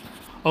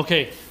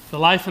Okay, the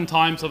life and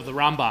times of the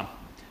Rambam.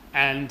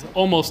 And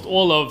almost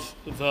all of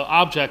the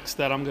objects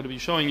that I'm going to be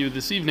showing you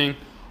this evening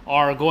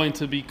are going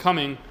to be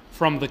coming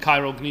from the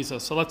Cairo Geniza.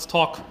 So let's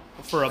talk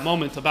for a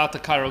moment about the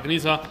Cairo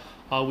Geniza.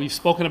 We've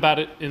spoken about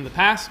it in the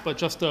past, but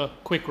just a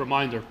quick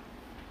reminder.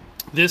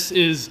 This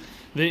is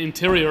the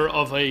interior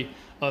of a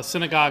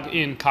synagogue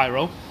in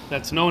Cairo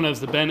that's known as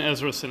the Ben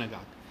Ezra Synagogue.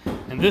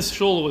 And this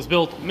shul was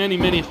built many,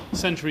 many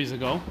centuries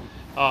ago.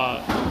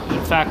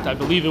 In fact, I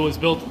believe it was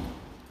built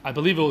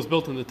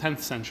in the 10th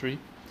century.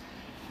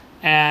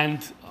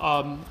 And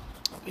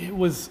it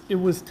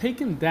was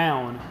taken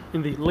down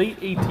in the late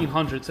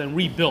 1800s and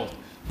rebuilt.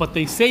 But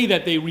they say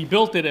that they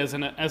rebuilt it as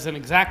an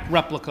exact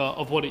replica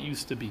of what it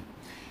used to be.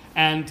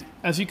 And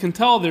as you can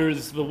tell,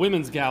 there's the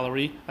women's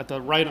gallery at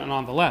the right and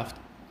on the left.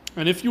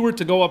 And if you were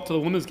to go up to the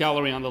women's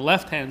gallery on the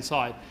left-hand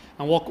side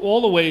and walk all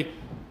the way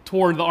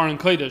toward the Aron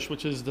Kodesh,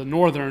 which is the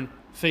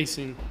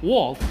northern-facing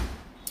wall,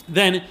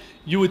 then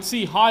you would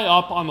see high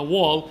up on the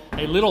wall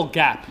a little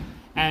gap.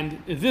 And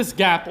this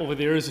gap over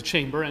there is a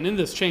chamber, and in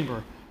this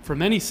chamber, for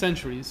many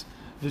centuries,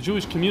 the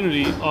Jewish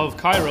community of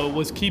Cairo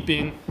was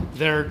keeping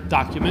their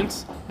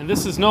documents, and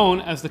this is known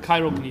as the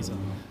Cairo Geniza.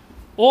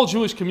 All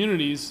Jewish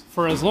communities,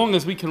 for as long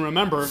as we can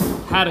remember,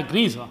 had a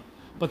Geniza.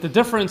 But the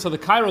difference of the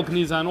Cairo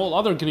Geniza and all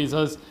other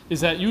Genizas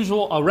is that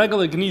a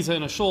regular Geniza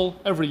in a shul,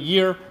 every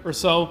year or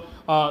so,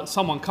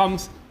 someone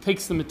comes,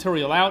 takes the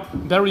material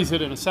out, buries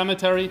it in a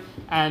cemetery,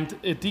 and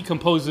it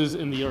decomposes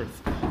in the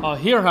earth.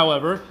 Here,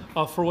 however,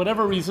 for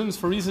whatever reasons,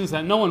 for reasons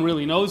that no one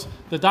really knows,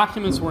 the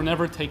documents were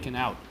never taken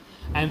out.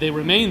 And they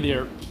remained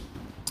there,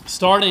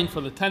 starting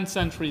from the 10th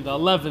century, the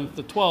 11th,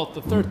 the 12th,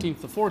 the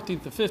 13th, the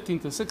 14th, the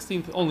 15th, the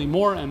 16th, only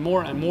more and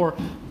more and more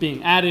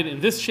being added in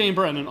this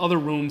chamber and in other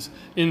rooms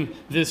in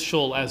this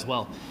shul as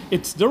well.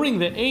 It's during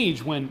the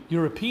age when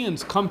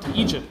Europeans come to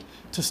Egypt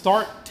to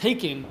start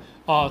taking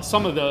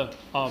some of the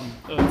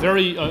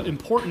very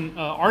important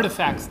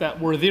artifacts that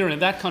were there in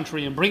that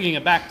country and bringing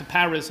it back to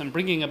Paris and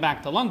bringing it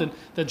back to London,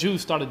 the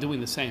Jews started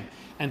doing the same.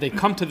 And they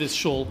come to this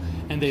shul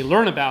and they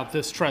learn about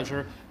this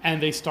treasure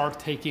and they start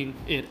taking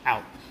it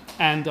out.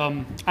 And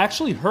I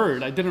actually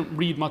heard, I didn't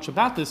read much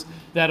about this,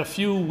 that a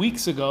few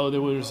months ago,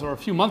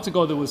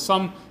 there was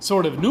some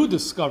sort of new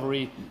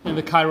discovery in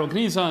the Cairo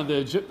Geniza, and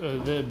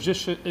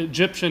the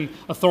Egyptian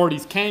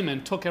authorities came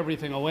and took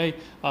everything away.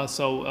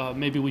 So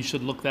maybe we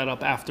should look that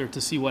up after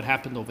to see what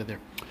happened over there.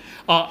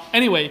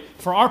 Anyway,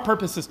 for our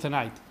purposes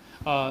tonight,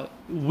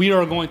 we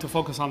are going to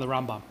focus on the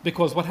Rambam,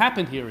 because what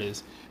happened here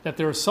is that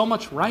there is so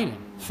much writing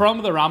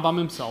from the Rambam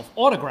himself,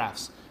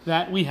 autographs,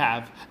 that we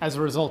have as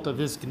a result of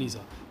this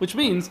Geniza, which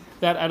means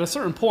that at a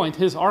certain point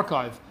his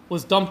archive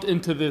was dumped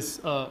into this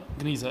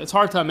Geniza. It's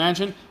hard to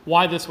imagine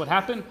why this would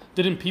happen.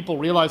 Didn't people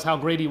realize how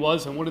great he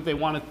was and wouldn't they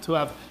want to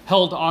have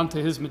held on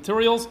to his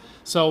materials?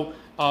 So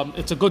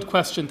it's a good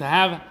question to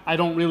have. I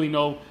don't really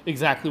know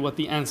exactly what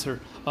the answer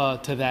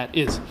to that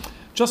is.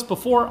 Just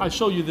before I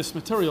show you this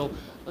material,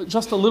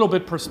 just a little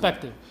bit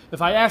perspective.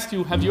 If I asked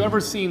you, have you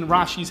ever seen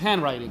Rashi's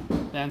handwriting?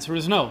 The answer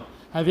is no.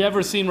 Have you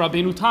ever seen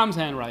Rabbeinu Tam's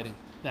handwriting?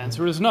 The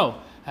answer is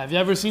no. Have you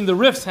ever seen the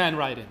Rif's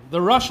handwriting?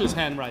 The Rush's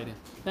handwriting?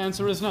 The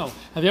answer is no.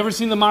 Have you ever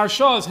seen the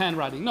Marshaw's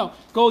handwriting? No.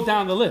 Go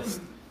down the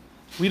list.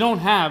 We don't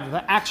have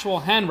the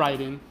actual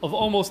handwriting of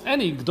almost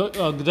any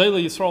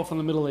Gedolei Yisrael from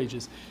the Middle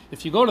Ages.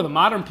 If you go to the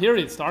modern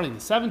period, starting the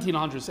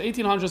 1700s,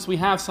 1800s, we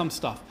have some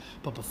stuff.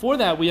 But before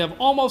that, we have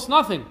almost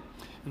nothing.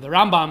 In the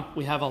Rambam,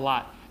 we have a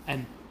lot.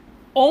 And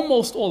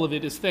almost all of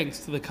it is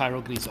thanks to the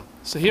Cairo Geniza.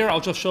 So here, I'll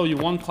just show you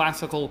one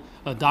classical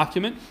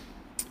document.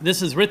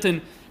 This is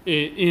written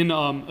in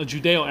a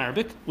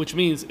Judeo-Arabic, which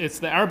means it's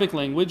the Arabic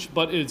language,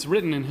 but it's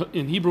written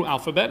in Hebrew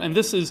alphabet, and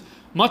this is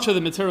much of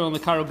the material in the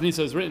Cairo Geniza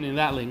is written in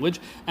that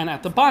language. And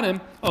at the bottom,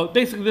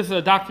 basically this is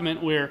a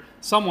document where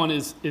someone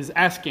is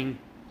asking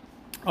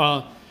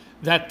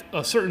that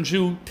a certain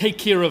Jew take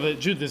care of a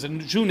Jew. There's a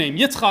Jew named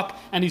Yitzchak,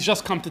 and he's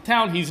just come to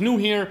town. He's new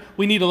here.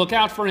 We need to look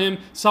out for him.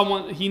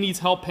 He needs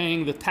help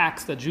paying the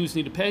tax that Jews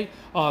need to pay.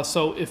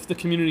 So if the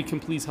community can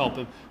please help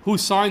him. Who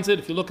signs it?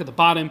 If you look at the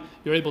bottom,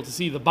 you're able to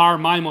see the Bar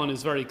Maimon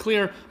is very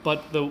clear,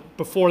 but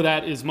before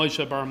that is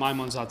Moshe Bar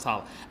Maimon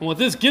Zatzal. And what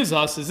this gives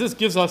us is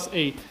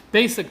a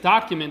basic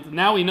document.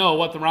 Now we know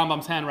what the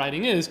Rambam's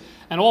handwriting is,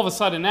 and all of a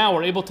sudden now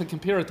we're able to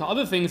compare it to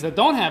other things that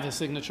don't have his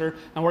signature,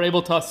 and we're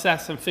able to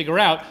assess and figure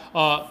out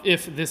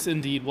if this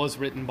indeed was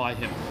written by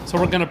him. So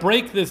we're going to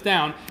break this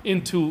down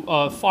into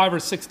 5 or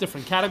 6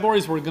 different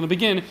categories. We're going to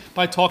begin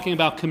by talking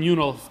about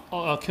communal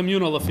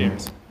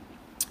affairs.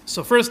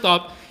 So first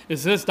up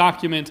is this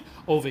document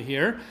over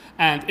here,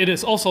 and it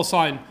is also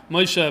signed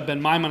Moshe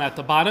ben Maimon at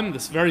the bottom,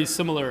 this very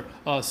similar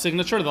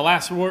signature. The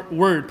last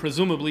word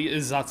presumably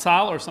is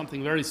Zatzal or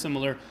something very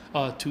similar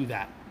to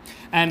that.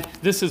 And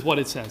this is what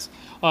it says.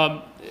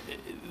 The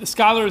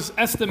scholars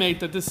estimate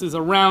that this is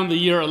around the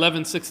year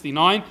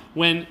 1169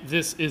 when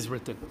this is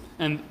written.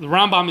 And the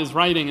Rambam is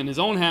writing in his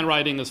own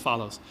handwriting as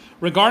follows.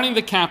 Regarding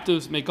the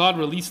captives, may God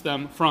release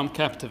them from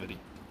captivity.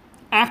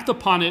 Act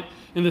upon it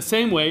in the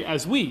same way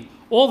as we,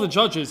 all the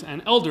judges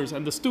and elders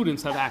and the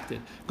students have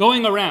acted,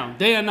 going around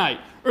day and night,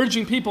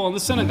 urging people in the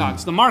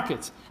synagogues, the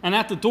markets, and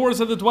at the doors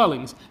of the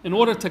dwellings in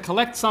order to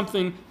collect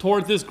something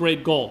toward this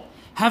great goal.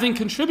 Having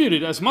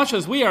contributed as much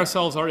as we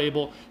ourselves are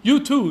able, you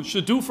too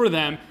should do for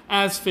them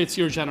as fits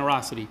your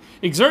generosity.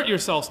 Exert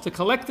yourselves to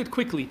collect it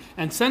quickly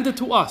and send it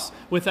to us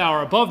with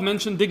our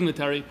above-mentioned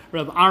dignitary,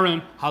 Reb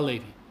Aaron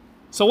Halevi.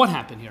 So what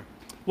happened here?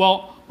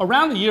 Well,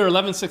 around the year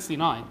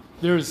 1169,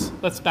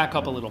 let's back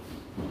up a little.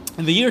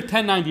 In the year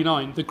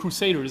 1099, the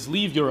Crusaders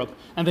leave Europe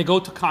and they go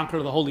to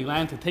conquer the Holy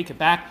Land, to take it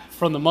back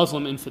from the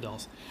Muslim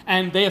infidels.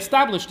 And they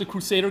establish the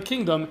Crusader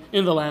kingdom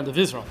in the land of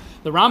Israel.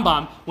 The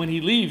Rambam, when he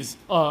leaves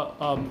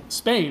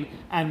Spain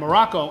and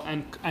Morocco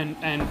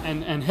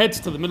and heads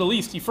to the Middle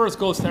East, he first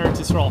goes to Eretz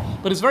Yisrael.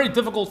 But it's very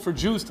difficult for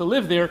Jews to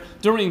live there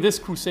during this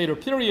Crusader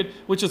period,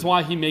 which is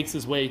why he makes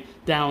his way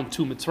down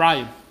to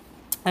Mitzrayim.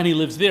 And he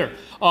lives there.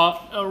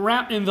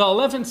 Around in the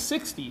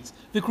 1160s,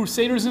 the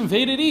Crusaders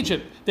invaded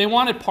Egypt. They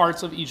wanted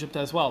parts of Egypt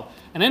as well.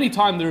 And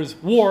anytime there's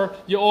war,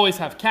 you always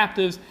have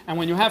captives. And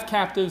when you have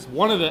captives,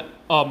 one of the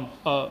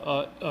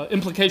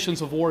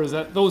implications of war is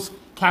that those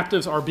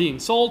captives are being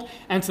sold.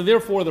 And so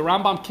therefore, the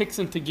Rambam kicks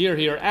into gear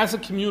here as a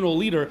communal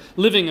leader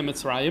living in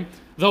Mitzrayim,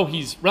 though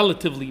he's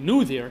relatively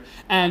new there,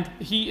 and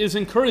he is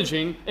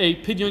encouraging a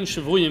Pidyon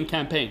Shavuyim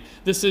campaign.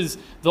 This is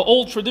the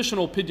old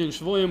traditional Pidyon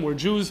Shavuyim, where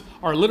Jews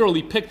are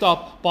literally picked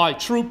up by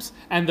troops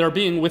and they're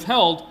being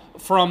withheld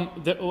from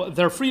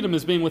their freedom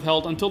is being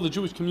withheld until the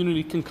Jewish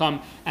community can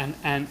come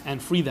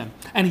and free them.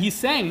 And he's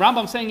saying,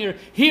 Rambam's saying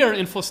here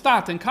in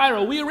Fustat, in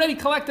Cairo, we already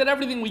collected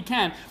everything we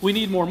can. We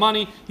need more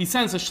money. He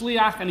sends a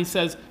shliach and he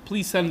says,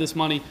 please send this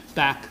money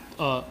back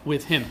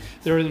with him.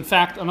 There are in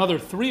fact another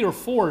 3 or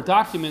 4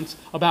 documents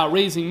about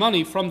raising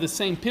money from the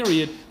same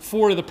period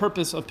for the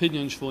purpose of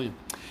Pidyon Shvuyim.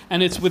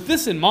 And it's with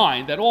this in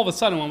mind that all of a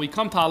sudden when we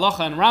come to Halacha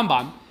and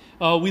Rambam,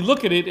 we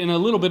look at it in a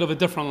little bit of a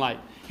different light.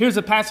 Here's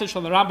a passage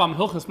from the Rambam,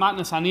 Hilchos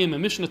Matnas Haniyim,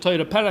 and Mishnah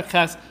Torah, Perek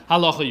Ches,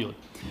 Halacha Yud.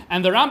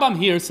 And the Rambam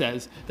here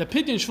says that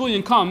Pidyon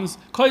Shvuyim comes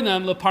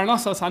koinem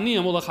leparnasas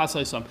haniyim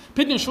ulechasaisam.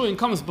 Pidyon Shvuyim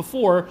comes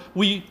before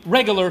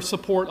regular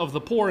support of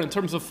the poor in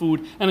terms of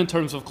food and in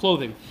terms of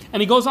clothing.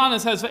 And he goes on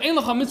and says, "Ve'ein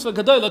lecha mitzvah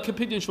gadola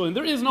kepidyon shvuyim."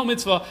 There is no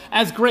mitzvah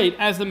as great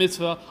as the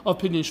mitzvah of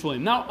Pidyon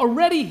Shvuyim. Now,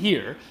 already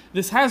here,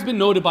 this has been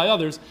noted by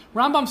others,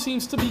 Rambam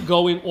seems to be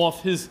going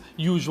off his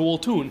usual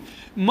tune.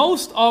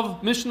 Most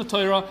of Mishnah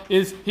Torah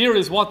is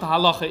what the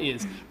halacha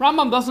is.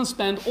 Rambam doesn't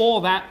spend all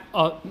that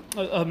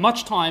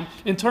much time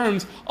in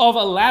terms of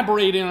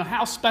elaborating on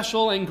how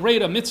special and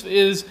great a mitzvah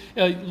is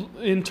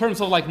in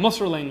terms of like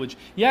Musar language.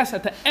 Yes,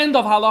 at the end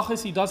of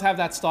halachas he does have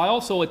that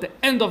style. So at the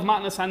end of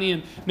Matnas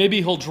Haniyim,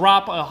 maybe he'll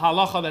drop a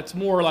halacha that's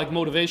more like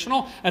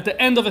motivational. At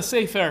the end of a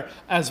sefer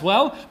as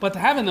well. But to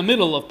have in the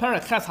middle of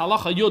Perek Ches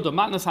Halacha Yud of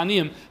Matnas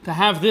Haniyim, to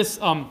have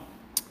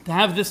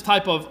this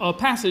type of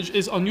passage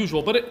is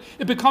unusual, but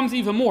it becomes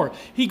even more.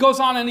 He goes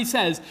on and he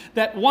says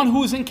that one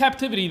who's in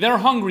captivity, they're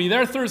hungry,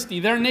 they're thirsty,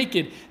 they're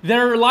naked,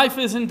 their life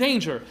is in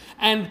danger.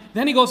 And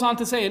then he goes on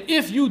to say, and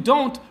if you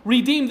don't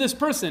redeem this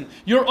person,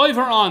 you're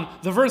over on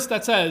the verse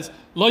that says,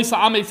 which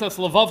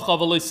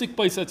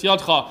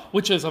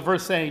is a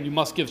verse saying you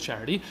must give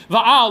charity.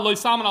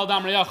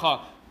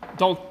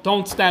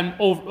 Don't stand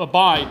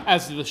by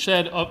as the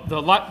shed of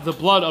the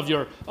blood of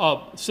your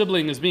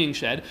sibling is being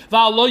shed.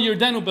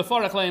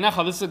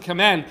 This is a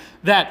command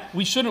that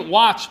we shouldn't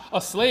watch a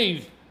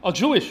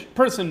Jewish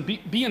person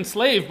be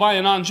enslaved by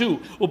a non-Jew.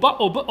 He's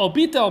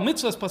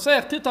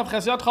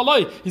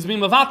being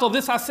mevatel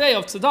this asay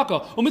of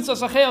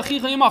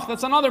tzedakah.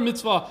 That's another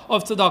mitzvah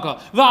of tzedakah.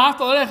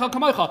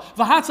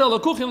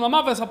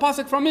 A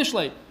pasuk from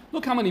Mishlei.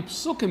 Look how many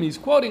psukim he's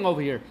quoting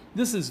over here.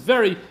 This is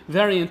very,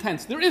 very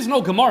intense. There is no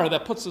Gemara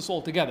that puts this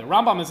all together.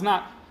 Rambam is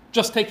not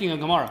just taking a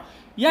Gemara.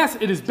 Yes,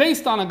 it is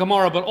based on a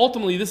Gemara, but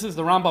ultimately this is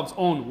the Rambam's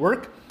own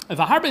work. So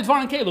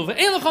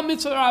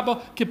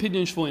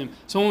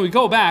when we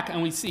go back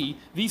and we see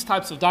these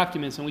types of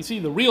documents and we see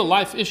the real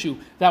life issue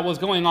that was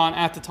going on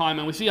at the time,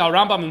 and we see how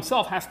Rambam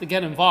himself has to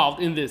get involved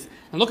in this,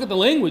 and look at the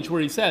language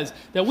where he says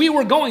that we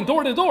were going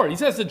door to door. He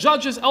says the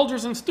judges,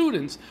 elders, and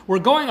students were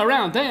going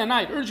around day and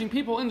night urging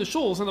people in the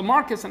shuls and the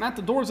markets and at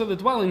the doors of the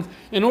dwellings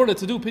in order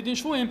to do Pidyon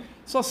Shvuyim.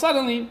 So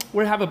suddenly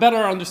we have a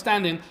better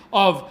understanding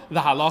of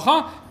the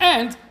halacha,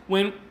 and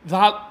when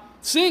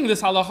seeing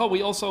this halacha,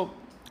 we also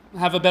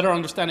have a better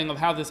understanding of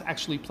how this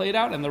actually played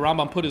out, and the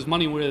Rambam put his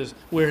money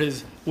where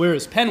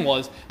his pen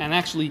was and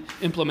actually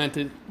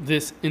implemented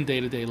this in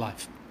day-to-day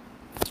life.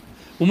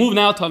 We'll move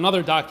now to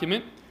another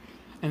document,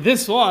 and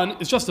this one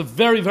is just a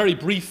very, very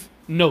brief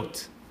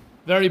note.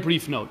 Very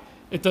brief note.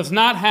 It does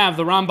not have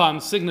the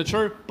Rambam's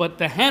signature, but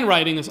the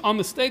handwriting is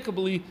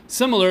unmistakably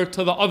similar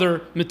to the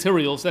other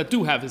materials that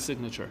do have his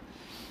signature.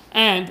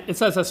 And it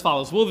says as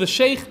follows: Will the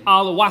Sheikh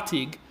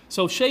al-Watig,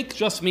 so Sheikh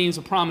just means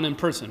a prominent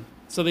person.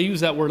 So they use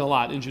that word a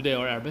lot in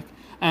Judeo-Arabic,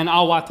 and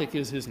al-Watik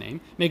is his name.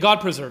 May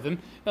God preserve him.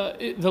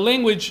 The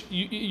language,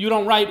 you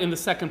don't write in the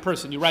second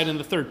person, you write in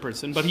the third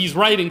person, but he's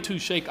writing to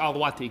Sheikh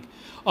al-Watik.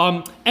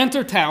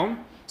 Enter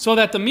town. so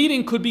that the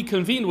meeting could be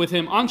convened with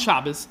him on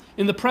Shabbos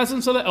in the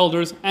presence of the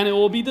elders, and it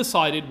will be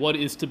decided what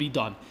is to be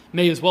done.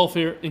 May his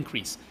welfare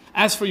increase.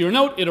 As for your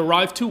note, it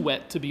arrived too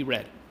wet to be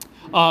read.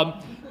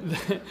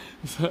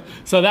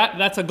 So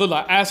that's a good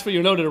line. As for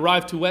your note, it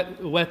arrived too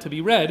wet to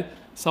be read.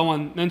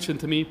 Someone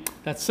mentioned to me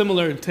that's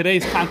similar in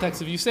today's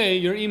context if you say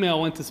your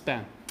email went to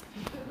spam.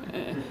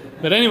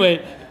 But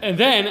anyway, and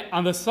then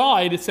on the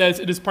side it says,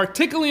 it is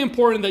particularly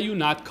important that you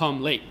not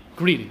come late.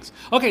 Greetings.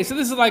 Okay, so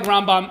this is like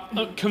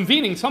Rambam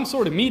convening some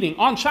sort of meeting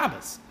on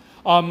Shabbos.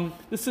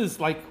 This is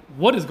like,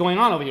 what is going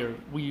on over here?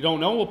 We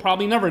don't know. We'll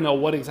probably never know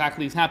what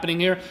exactly is happening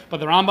here. But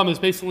the Rambam is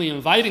basically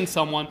inviting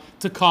someone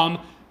to come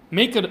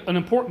make it an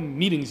important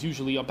meetings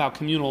usually about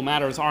communal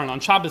matters aren't on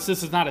Shabbos.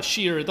 This is not a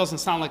shir. It doesn't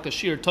sound like a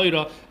shir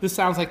Torah. This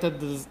sounds like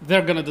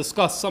they're going to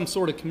discuss some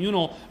sort of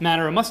communal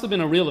matter. It must have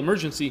been a real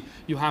emergency,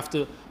 you have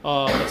to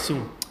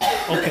assume.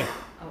 Okay.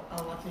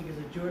 Al-Watnik is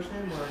a Jewish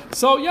name? Or?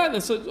 So yeah,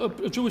 that's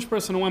a Jewish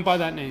person who went by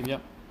that name, yeah.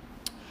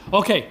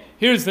 Okay,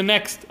 here's the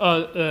next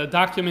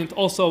document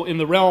also in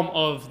the realm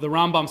of the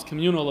Rambam's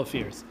communal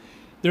affairs.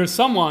 There's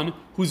someone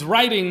who's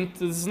writing,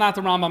 this is not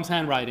the Rambam's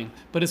handwriting,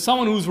 but it's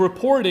someone who's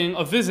reporting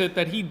a visit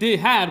that he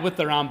had with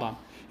the Rambam.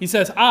 He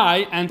says,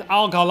 I and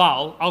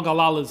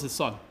Al-Galal is his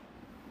son,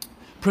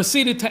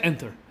 proceeded to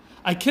enter.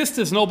 I kissed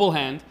his noble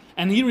hand,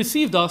 and he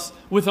received us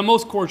with a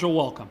most cordial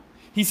welcome.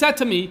 He said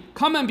to me,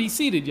 come and be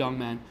seated, young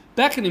man,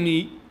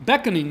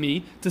 beckoning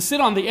me to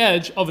sit on the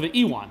edge of the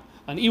Iwan.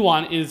 An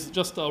Iwan is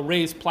just a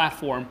raised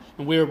platform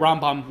and where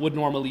Rambam would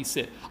normally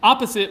sit,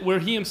 opposite where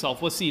he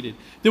himself was seated.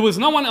 There was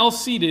no one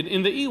else seated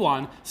in the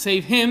Iwan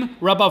save him,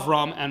 Reb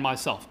Avram, and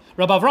myself.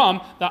 Reb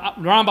Avram, the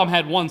Rambam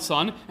had one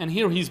son, and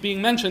here he's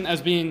being mentioned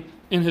as being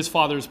in his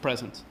father's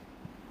presence.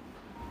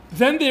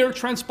 Then there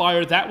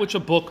transpired that which a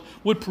book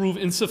would prove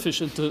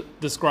insufficient to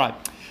describe.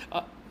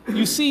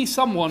 You see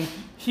someone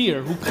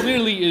here who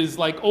clearly is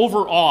like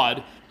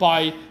overawed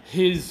by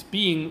his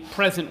being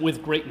present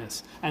with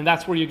greatness. And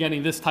that's where you're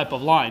getting this type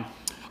of line.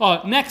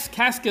 Next,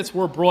 caskets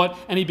were brought,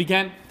 and he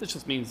began, this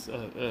just means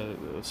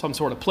some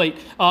sort of plate,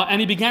 and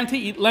he began to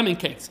eat lemon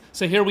cakes.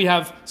 So here we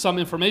have some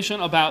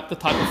information about the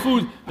type of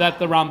food that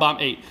the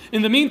Rambam ate.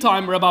 In the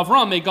meantime, Reb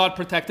Avram, may God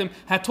protect him,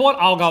 had taught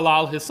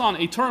Al-Galal, his son,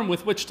 a term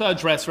with which to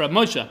address Reb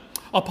Moshe.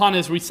 Upon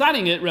his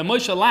reciting it, Reb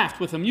Moshe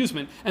laughed with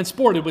amusement and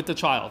sported with the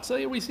child. So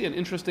here we see an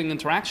interesting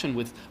interaction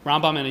with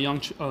Rambam and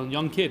a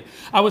young kid.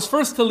 I was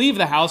first to leave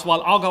the house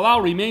while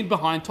Al-Galal remained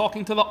behind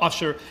talking to the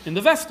usher in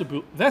the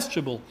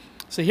vestibule.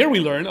 So here we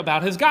learn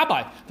about his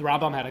gabbai. The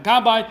Rambam had a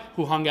gabbai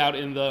who hung out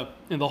in the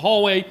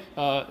hallway,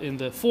 in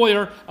the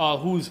foyer,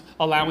 who's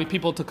allowing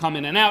people to come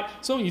in and out.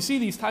 So when you see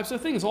these types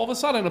of things, all of a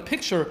sudden a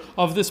picture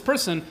of this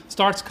person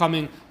starts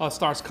coming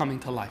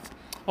to life.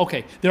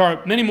 Okay, there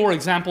are many more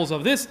examples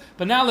of this,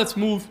 but now let's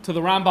move to the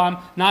Rambam,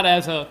 not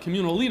as a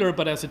communal leader,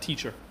 but as a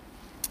teacher.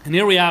 And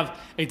here we have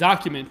a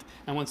document,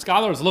 and when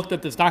scholars looked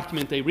at this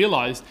document, they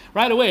realized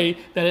right away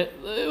that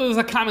it was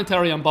a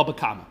commentary on Baba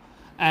Kama.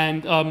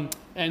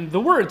 And the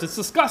words it's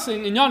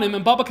discussing in Yanim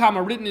and Baba Kama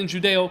are written in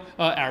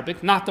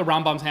Judeo-Arabic, not the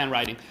Rambam's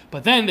handwriting.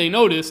 But then they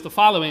noticed the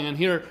following, and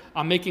here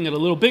I'm making it a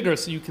little bigger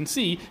so you can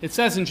see. It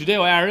says in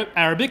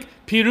Judeo-Arabic,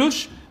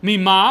 Pirush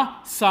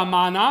Mima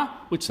Samana,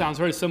 which sounds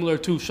very similar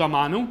to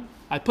Shamanu.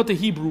 I put the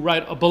Hebrew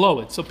right below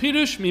it. So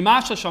Pirush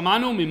Mima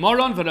Shamanu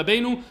Mimoron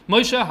V'Rabbeinu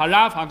Moshe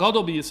Harav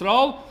Hagadol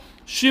B'Yisrael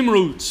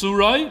Shimru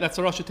Tsuroi, that's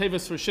the Rosh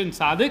Tevis for Shin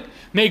Tzadik.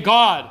 May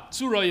God,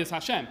 Tsuroi is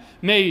Hashem,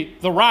 may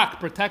the rock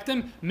protect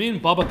him, Min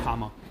Baba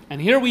Kama.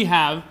 And here we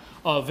have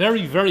a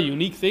very, very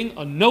unique thing,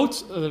 a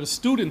note that a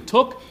student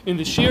took in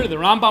the shir. The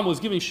Rambam was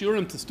giving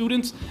shiurim to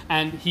students,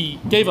 and he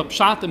gave up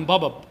Pshat and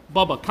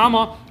Baba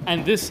Kama,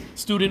 and this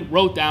student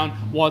wrote down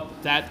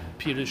what that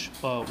Pirush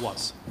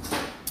was.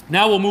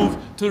 Now we'll move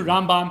to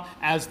Rambam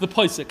as the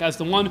Posek, as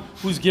the one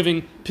who's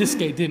giving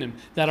Piskei Dinim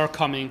that are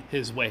coming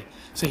his way.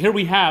 So here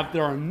we have,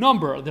 there are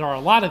a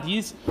lot of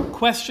these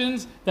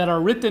questions that are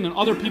written in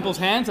other people's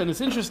hands, and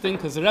it's interesting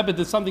because the Rebbe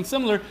did something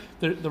similar.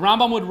 The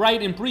Rambam would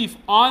write in brief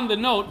on the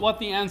note what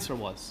the answer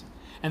was.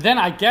 And then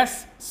I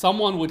guess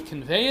someone would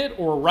convey it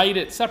or write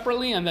it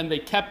separately, and then they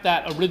kept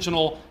that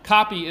original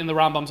copy in the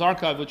Rambam's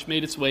archive, which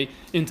made its way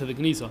into the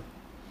Geniza.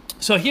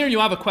 So here you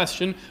have a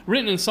question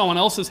written in someone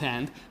else's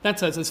hand that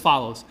says as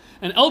follows.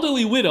 An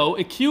elderly widow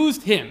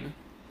accused him,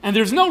 and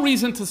there's no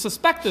reason to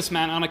suspect this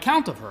man on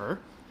account of her,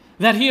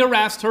 that he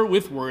harassed her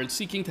with words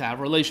seeking to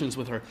have relations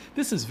with her.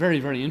 This is very,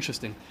 very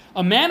interesting.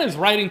 A man is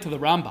writing to the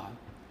Rambam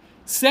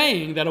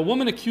saying that a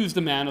woman accused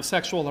a man of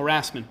sexual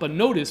harassment, but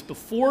notice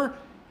before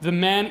the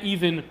man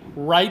even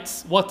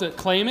writes what the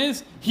claim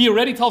is, he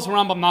already tells the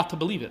Rambam not to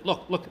believe it.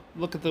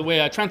 Look at the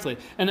way I translate.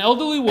 An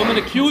elderly woman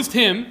accused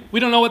him. We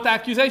don't know what the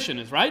accusation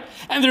is, right?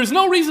 And there's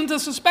no reason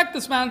to suspect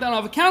this man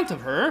on account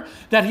of her,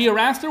 that he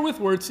harassed her with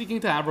words seeking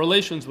to have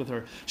relations with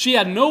her. She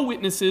had no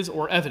witnesses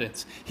or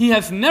evidence. He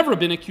has never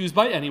been accused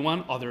by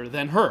anyone other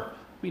than her.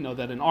 We know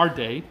that in our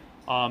day,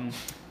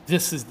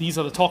 these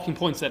are the talking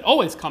points that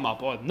always come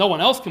up, or no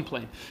one else can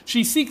claim.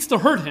 She seeks to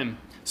hurt him,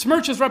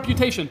 smirch his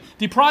reputation,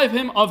 deprive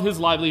him of his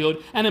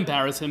livelihood, and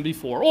embarrass him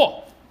before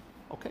all.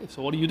 Okay,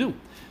 so what do you do?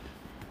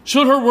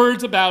 Should her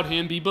words about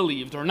him be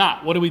believed or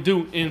not? What do we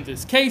do in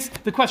this case?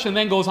 The question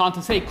then goes on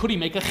to say, could he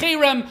make a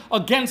cherem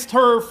against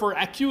her for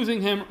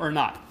accusing him or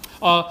not?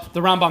 The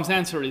Rambam's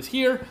answer is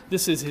here.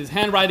 This is his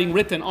handwriting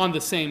written on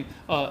the same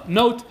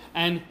note,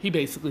 and he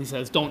basically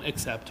says, don't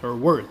accept her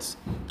words.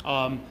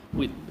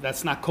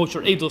 That's not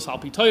kosher edus al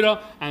pi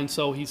Torah, and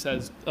so he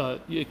says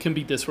it can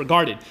be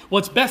disregarded.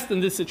 What's best in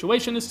this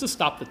situation is to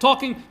stop the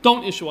talking,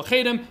 don't issue a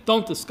cherem,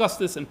 don't discuss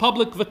this in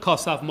public,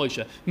 v'kasav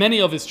Moshe.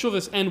 Many of his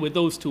tshuvas end with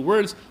those two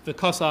words,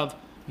 v'kasav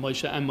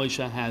Moshe, and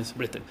Moshe has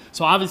written.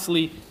 So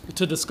obviously,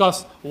 to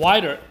discuss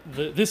wider,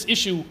 this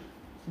issue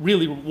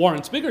really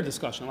warrants bigger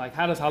discussion, like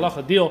how does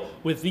halacha deal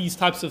with these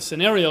types of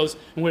scenarios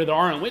where there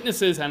aren't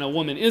witnesses and a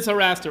woman is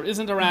harassed or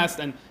isn't harassed,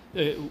 and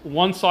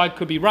one side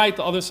could be right,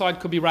 the other side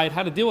could be right.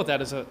 How to deal with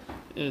that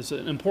is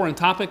an important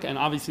topic, and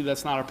obviously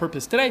that's not our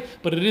purpose today,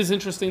 but it is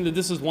interesting that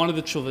this is one of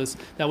the tshuvas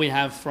that we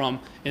have from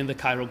in the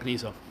Cairo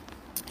Geniza.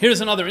 Here's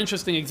another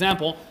interesting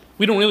example.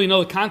 We don't really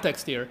know the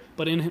context here,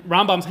 but in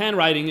Rambam's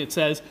handwriting it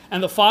says,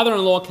 and the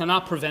father-in-law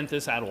cannot prevent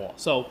this at all.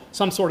 So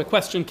some sort of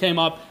question came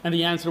up, and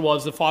the answer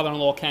was the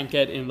father-in-law can't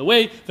get in the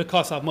way, the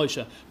kasav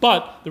Moshe.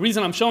 But the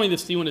reason I'm showing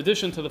this to you, in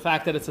addition to the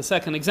fact that it's a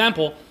second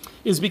example,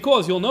 is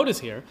because you'll notice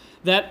here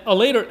that a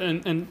later,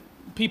 and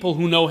people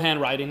who know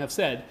handwriting have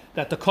said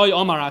that the Koi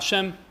Omar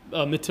Hashem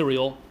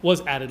material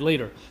was added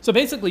later. So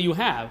basically you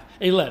have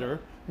a letter.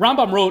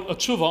 Rambam wrote a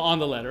tshuva on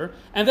the letter,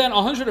 and then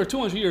 100 or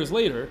 200 years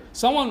later,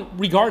 someone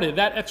regarded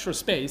that extra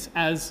space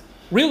as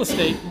real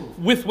estate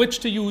with which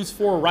to use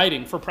for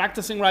writing, for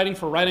practicing writing,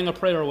 for writing a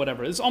prayer or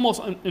whatever. It's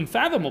almost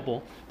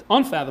unfathomable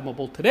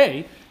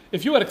today.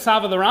 If you had a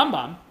ksav of the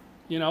Rambam,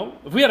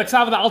 if we had a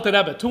ksav of the Alter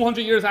Rebbe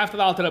 200 years after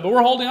the Alter Rebbe,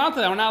 we're holding on to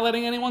that. We're not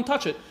letting anyone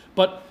touch it.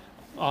 But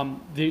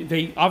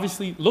they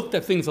obviously looked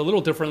at things a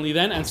little differently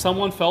then, and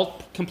someone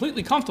felt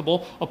completely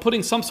comfortable of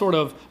putting some sort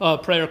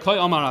of prayer, Koi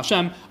Amar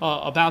Hashem,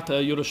 about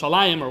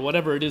Yerushalayim or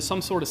whatever it is,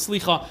 some sort of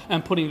slicha,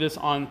 and putting this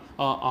on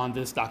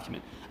this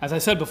document. As I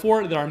said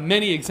before, there are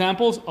many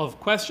examples of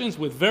questions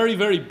with very,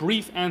 very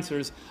brief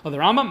answers of the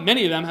Rambam.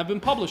 Many of them have been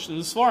published in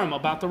the Svarim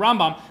about the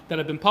Rambam that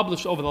have been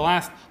published over the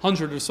last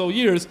 100 or so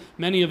years.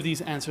 Many of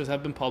these answers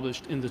have been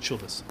published in the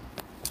Tshuvas.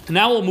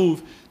 Now we'll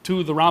move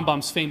to the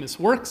Rambam's famous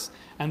works.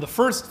 And the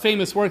first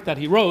famous work that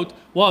he wrote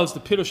was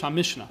the Pirush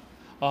HaMishnah.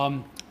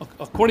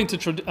 According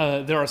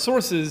to there are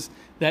sources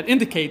that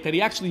indicate that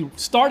he actually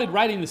started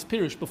writing this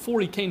Pirush before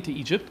he came to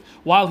Egypt,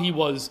 while he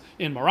was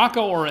in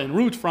Morocco or en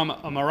route from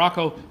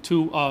Morocco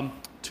to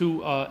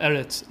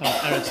Eretz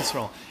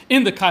Yisrael.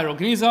 In the Cairo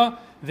Geniza,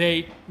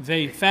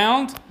 they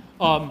found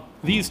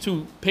these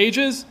two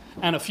pages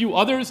and a few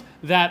others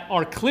that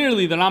are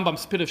clearly the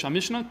Rambam's Pirush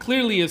HaMishnah,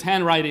 clearly his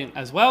handwriting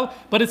as well,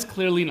 but it's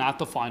clearly not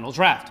the final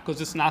draft,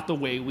 because it's not the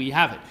way we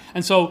have it.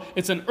 And so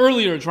it's an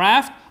earlier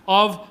draft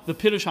of the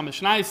Pirush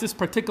HaMishnah. This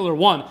particular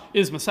one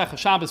is Masechah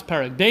Shabbos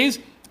Perek Beis,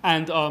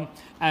 and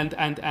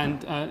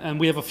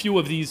we have a few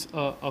of these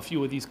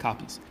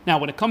copies. Now,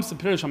 when it comes to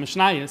Pirush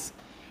HaMishnah,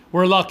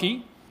 we're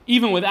lucky.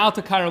 Even without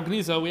the Cairo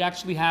Geniza, we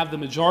actually have the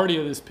majority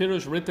of this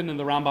Pirush written in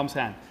the Rambam's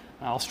hand.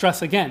 I'll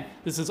stress again,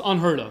 this is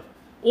unheard of.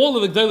 All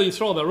of the Gdolei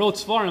Yisrael that wrote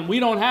Svarim, we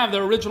don't have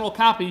their original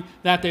copy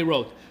that they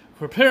wrote.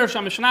 For Pirush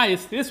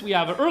HaMishnah, this we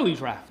have an early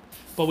draft,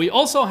 but we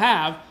also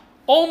have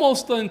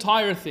almost the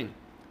entire thing.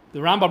 The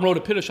Rambam wrote a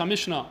Pirush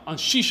HaMishnah on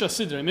Shisha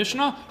Sidrei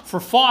Mishnah. For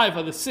 5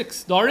 of the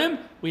 6 Darim,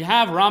 we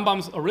have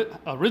Rambam's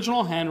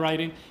original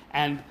handwriting,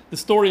 and the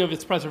story of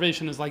its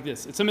preservation is like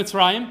this. It's in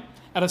Mitzrayim.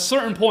 At a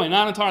certain point,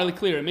 not entirely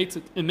clear, it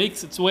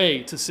makes its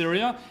way to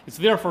Syria. It's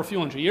there for a few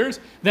hundred years.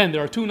 Then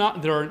there's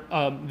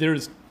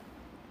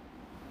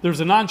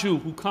a non-Jew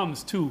who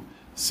comes to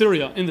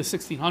Syria in the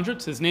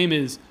 1600s. His name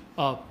is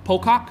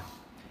Pokak,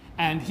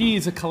 and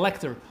he's a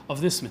collector of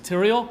this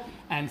material.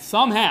 And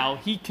somehow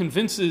he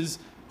convinces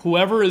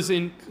whoever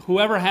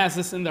has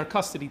this in their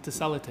custody to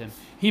sell it to him.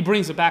 He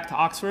brings it back to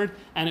Oxford,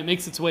 and it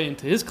makes its way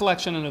into his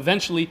collection and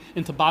eventually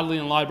into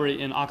Bodleian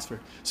Library in Oxford.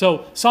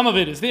 So some of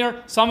it is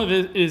there, some of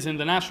it is in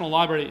the National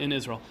Library in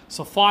Israel.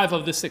 So 5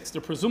 of the 6.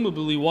 There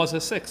presumably was a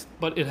 6th,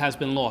 but it has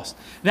been lost.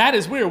 That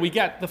is where we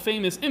get the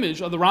famous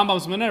image of the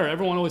Rambam's menorah.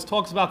 Everyone always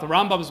talks about the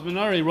Rambam's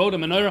menorah. He wrote a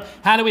menorah.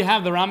 How do we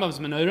have the Rambam's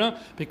menorah?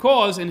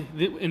 Because in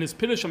his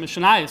Pirush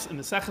HaMishnayos, in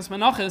the Seches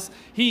Menachos,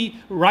 he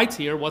writes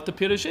here what the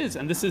Pirush is.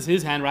 And this is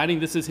his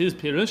handwriting, this is his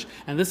Pirush,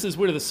 and this is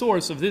where the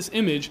source of this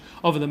image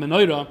of the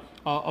menorah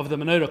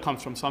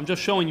comes from. So I'm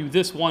just showing you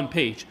this one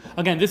page.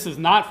 Again, this is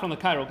not from the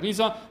Cairo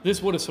Geniza.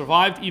 This would have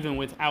survived even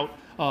without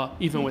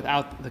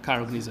the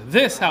Cairo Geniza.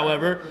 This,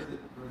 however,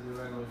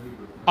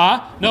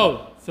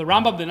 no, the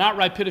Rambam did not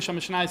write Pirush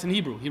HaMishnayos in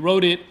Hebrew. He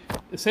wrote it,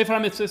 Sefer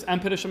HaMitzvos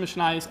and Pirush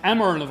HaMishnayos and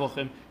Moreh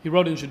Nevuchim, he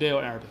wrote in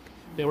Judeo-Arabic.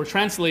 They were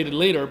translated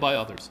later by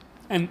others.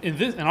 And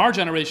in our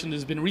generation,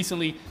 there's been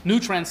recently new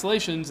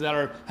translations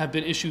that have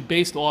been issued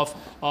based off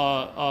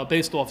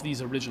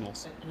these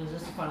originals. And is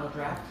this the final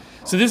draft?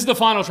 So this is the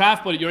final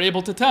draft, but you're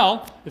able to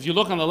tell, if you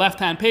look on the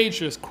left-hand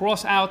page, there's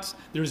cross-outs,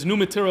 there's new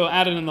material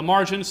added in the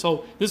margin.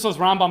 So this was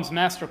Rambam's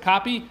master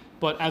copy,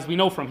 but as we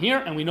know from here,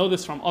 and we know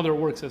this from other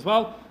works as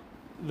well,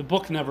 the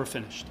book never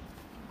finished.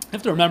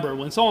 have to remember,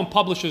 when someone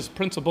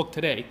prints a book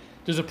today,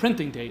 there's a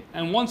printing date,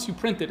 and once you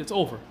print it, it's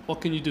over. What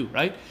can you do,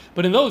 right?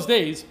 But in those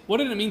days, what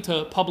did it mean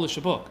to publish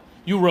a book?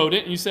 You wrote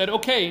it, and you said,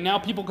 okay, now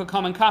people could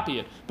come and copy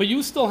it. But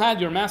you still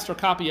had your master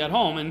copy at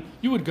home, and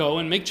you would go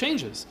and make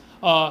changes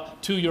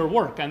to your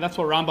work. And that's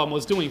what Rambam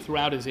was doing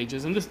throughout his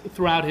ages, and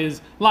throughout his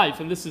life.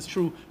 And this is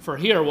true for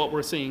here, what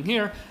we're seeing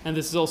here, and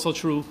this is also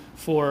true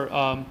for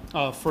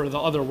the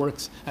other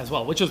works as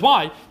well. Which is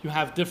why you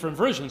have different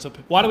versions of.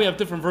 Why do we have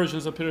different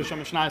versions of Pirush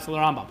HaMishnayos and the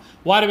Rambam?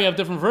 Why do we have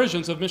different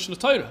versions of Mishnah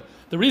Torah?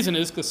 The reason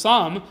is because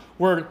some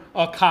were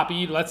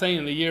copied, let's say,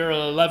 in the year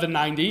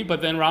 1190,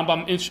 but then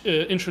Rambam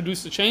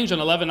introduced a change in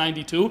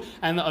 1192,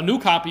 and a new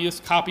copy is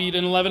copied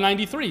in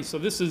 1193. So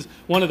this is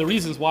one of the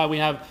reasons why we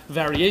have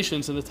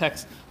variations in the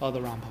text of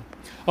the Rambam.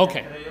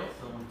 Okay.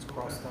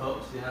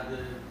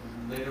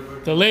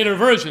 The later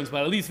versions,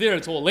 but at least there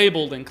it's all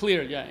labeled and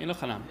clear. Yeah, in a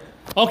chanam.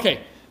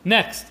 Okay,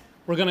 next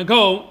we're going to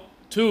go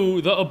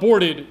to the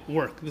aborted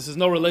work. This is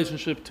no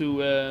relationship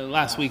to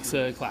last week's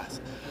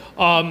class.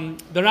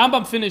 The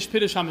Rambam finished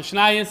Pirush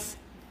HaMishnayos,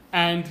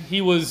 and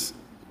he was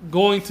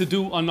going to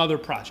do another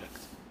project.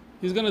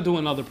 He's going to do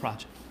another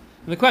project.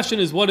 And the question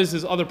is, what is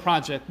his other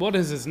project? What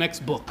is his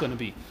next book going to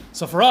be?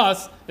 So for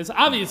us, it's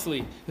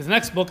obviously his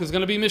next book is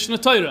going to be Mishnah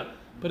Torah.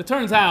 But it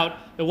turns out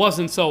it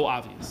wasn't so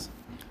obvious.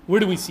 Where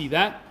do we see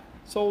that?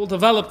 So we'll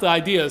develop the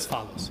idea as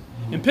follows.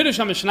 In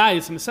Pirush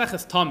HaMishnayos,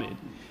 Maseches Tamid,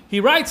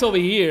 he writes over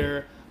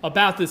here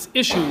about this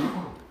issue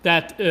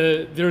that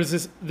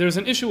there's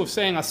an issue of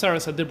saying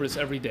Aseres HaDibros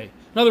every day.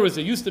 In other words,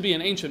 there used to be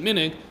an ancient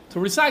minhag to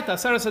recite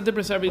Aseres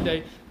HaDibros every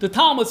day. The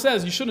Talmud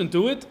says you shouldn't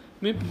do it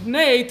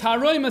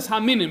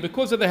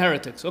because of the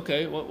heretics.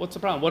 Okay, what's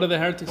the problem? What are the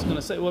heretics going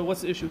to say?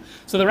 What's the issue?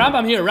 So the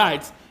Rambam here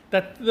writes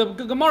that the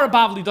Gemara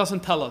Bavli doesn't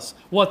tell us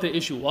what the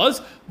issue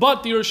was,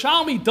 but the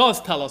Yerushalmi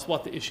does tell us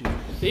what the issue was.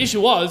 The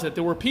issue was that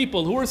there were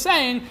people who were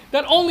saying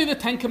that only the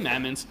Ten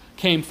Commandments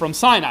came from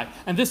Sinai.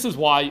 And this is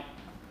why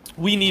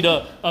we need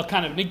a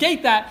kind of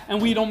negate that,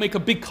 and we don't make a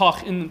big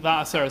koch in the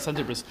Aseres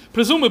HaDibros.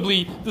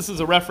 Presumably, this is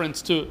a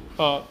reference to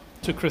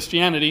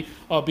Christianity,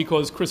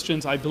 because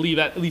Christians, I believe,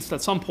 at least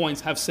at some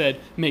points, have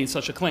made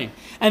such a claim.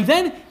 And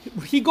then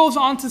he goes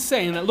on to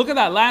say, and look at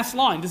that last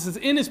line. This is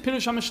in his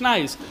Pirush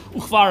HaMishnayos.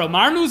 Uchvar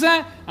amarnu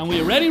zeh, and we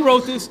already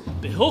wrote this.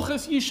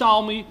 Behilchos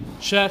Yishalmi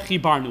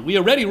shechibarnu. We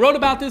already wrote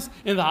about this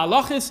in the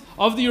halachos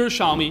of the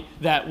Yerushalmi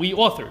that we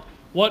authored.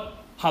 What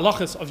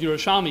halachos of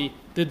Yerushalmi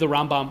did the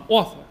Rambam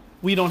author?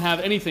 We don't have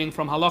anything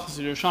from halachos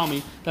of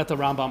Yerushalmi that the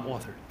Rambam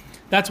authored.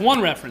 That's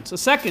one reference. A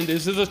second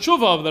is the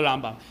tshuva of the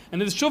Rambam.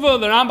 And in the tshuva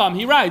of the Rambam,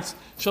 he writes,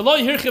 Shaloi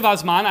hirchiv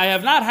azman, I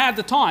have not had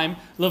the time,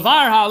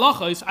 levar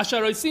ha'alachos,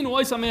 asher oisinu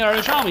oisam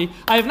Yerushalmi,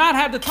 I have not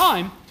had the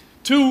time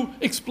to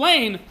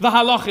explain the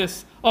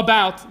halachos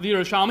about the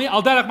Yerushalmi,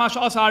 al derech ma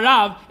she'asa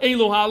harav,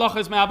 elu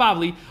ha'alachos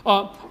me'abavli,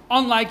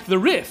 unlike the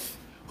Rif,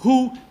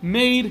 who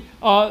made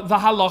the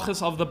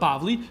halachas of the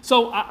Bavli.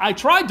 So I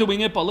tried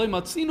doing it, but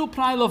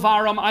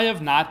I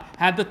have not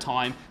had the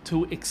time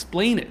to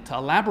explain it, to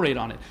elaborate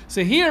on it.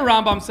 So here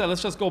Rambam said,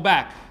 let's just go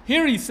back.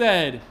 Here he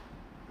said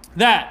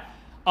that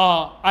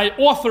I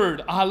authored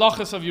a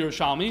halachas of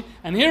Yerushalmi,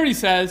 and here he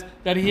says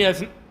that he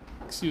has,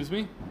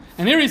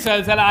 and here he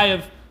says that I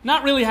have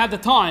not really had the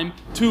time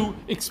to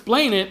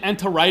explain it and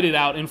to write it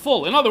out in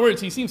full. In other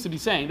words, he seems to be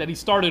saying that he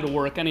started a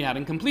work and he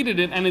hadn't completed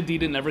it, and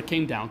indeed it never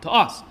came down to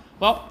us.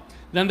 Well,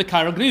 then the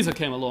Cairo Geniza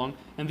came along,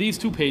 and these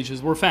two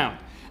pages were found.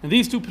 And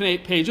these two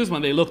pages,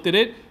 when they looked at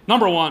it,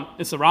 number one,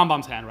 it's the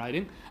Rambam's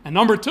handwriting, and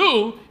number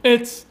two,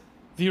 it's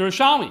the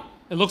Yerushalmi.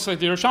 It looks like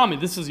the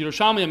Yerushalmi. This is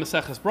Yerushalmi and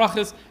Maseches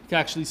Brachos. You can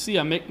actually see,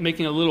 I'm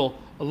making a little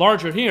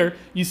larger here.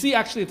 You see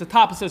actually at the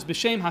top it says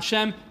B'Shem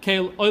Hashem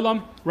Keil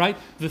Olam, right?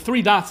 The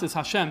three dots is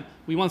Hashem.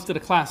 We once did a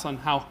class on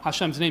how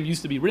Hashem's name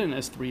used to be written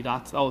as three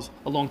dots. That was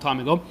a long time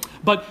ago.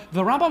 But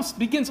the Rambam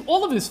begins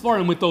all of his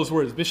Svarim with those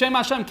words. B'Shem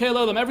Hashem Keil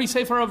Olam. Every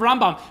Sefer of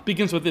Rambam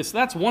begins with this. So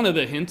that's one of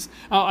the hints.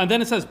 And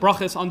then it says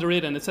Brachos under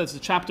it, and it says the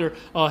chapter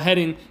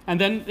heading.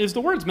 And then is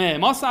the words Me'eh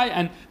Masai.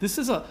 And this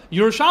is a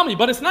Yerushalmi,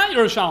 but it's not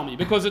Yerushalmi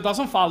because it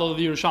doesn't follow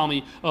the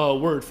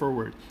Yerushalmi word for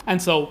word.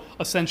 And so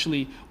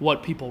essentially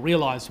what people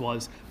realized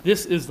was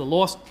this is the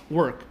lost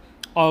work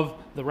of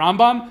the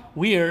Rambam,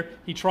 where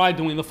he tried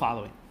doing the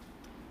following.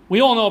 We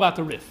all know about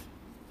the Rif.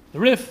 The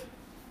Rif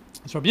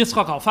is Rabbi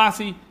Yitzchak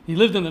Alfasi. He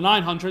lived in the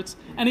 900s,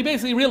 and he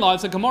basically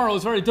realized that Gemara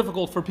is very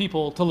difficult for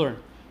people to learn.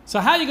 So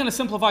how are you going to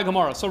simplify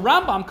Gemara? So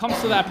Rambam comes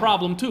to that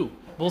problem too.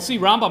 We'll see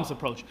Rambam's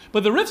approach.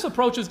 But the Rif's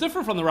approach is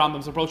different from the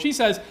Rambam's approach. He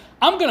says,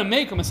 I'm going to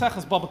make a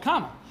Maseches Baba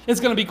Kama. It's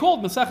going to be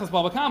called Maseches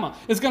Baba Kama.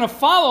 It's going to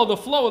follow the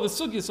flow of the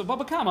sugyas of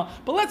Baba Kama.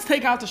 But let's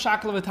take out the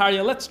Shakel of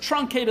Itaria. Let's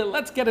truncate it.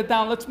 Let's get it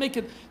down. Let's make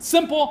it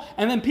simple.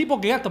 And then people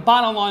get the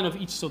bottom line of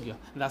each sugya.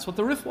 And that's what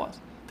the Rif was.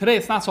 Today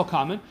it's not so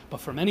common,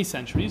 but for many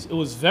centuries it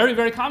was very,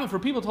 very common for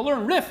people to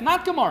learn Rif,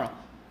 not Gemara.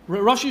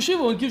 Rosh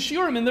Yeshiva would give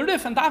shiurim in the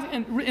Rif and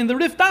in the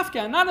Rif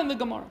Dafka, and not in the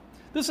Gemara.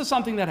 This is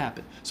something that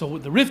happened. So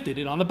the Rif did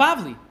it on the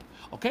Bavli.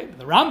 Okay,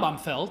 the Rambam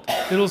felt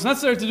that it was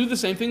necessary to do the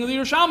same thing with the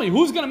Yerushalmi.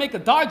 Who's going to make a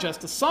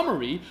digest, a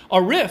summary,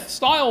 a riff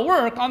style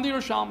work on the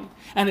Yerushalmi?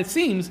 And it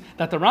seems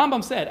that the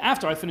Rambam said,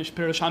 after I finished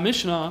Pirush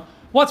HaMishnah,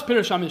 what's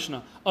Pirush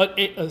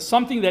HaMishnah?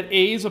 Something that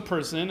aids a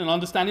person in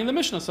understanding the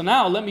Mishnah. So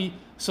now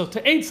so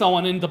to aid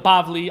someone in the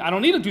Bavli, I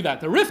don't need to do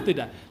that. The Rif did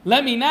that.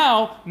 Let me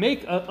now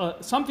make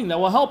something that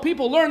will help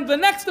people learn the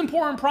next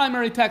important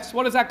primary text.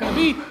 What is that going to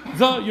be?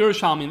 The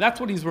Yerushalmi. That's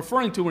what he's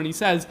referring to when he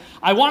says,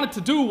 I wanted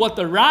to do what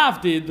the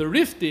Rav did, the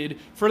Rif did,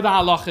 for the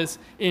halachas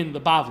in the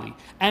Bavli.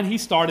 And he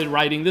started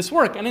writing this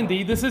work. And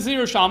indeed, this is the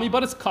Yerushalmi,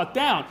 but it's cut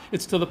down.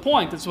 It's to the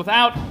point. It's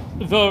without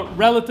the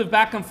relative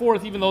back and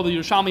forth, even though the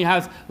Yerushalmi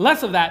has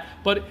less of that,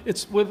 but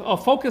it's with a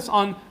focus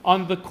on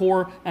the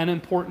core and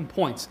important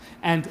points.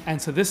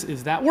 And so this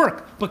is that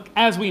work. But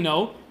as we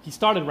know, he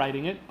started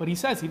writing it, but he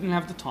says he didn't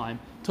have the time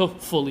to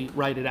fully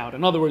write it out.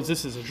 In other words,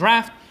 this is a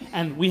draft,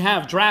 and we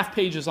have draft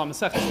pages on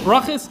Masechtas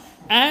Brachos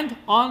and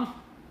on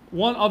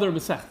one other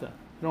Masechta.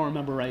 I don't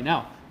remember right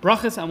now.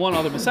 Brachos and one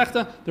other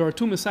Masechta. There are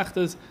two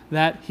Masechtas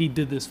that he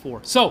did this for.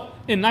 So,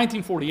 in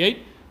 1948,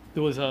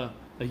 there was a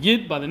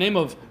Yid by the name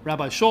of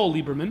Rabbi Shaul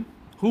Lieberman,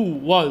 who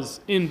was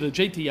in the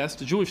JTS,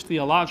 the Jewish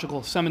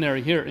Theological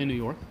Seminary here in New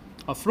York,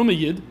 a Fruma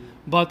Yid,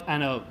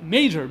 and a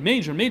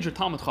major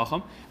Talmud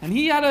Chacham, and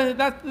he had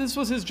this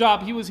was his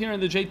job. He was here in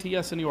the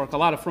JTS in New York. A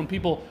lot of Frum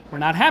people were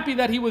not happy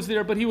that he was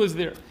there, but he was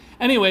there.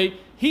 Anyway,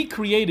 he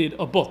created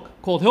a book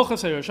called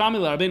Hilchas HaYerushalmi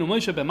LaRabbeinu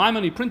Moshe ben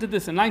Maimon. He printed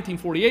this in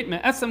 1948,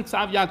 Me'esem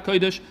Ksav Yad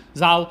Kodesh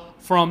Zal,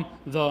 from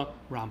the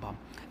Rambam.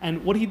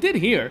 And what he did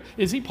here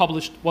is he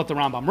published what the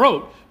Rambam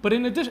wrote, but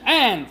in addition,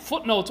 and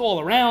footnotes all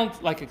around,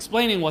 like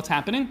explaining what's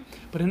happening.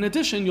 But in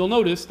addition, you'll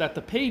notice that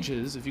the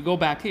pages, if you go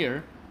back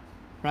here,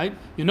 right,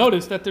 you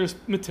notice that there's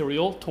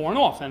material torn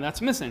off, and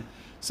that's missing.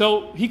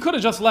 So he could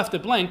have just left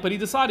it blank, but he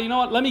decided, you know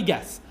what, let me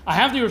guess. I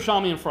have the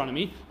Yerushalmi in front of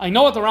me. I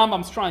know what the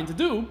Rambam's trying to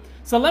do,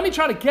 so let me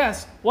try to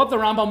guess what the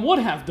Rambam would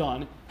have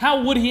done.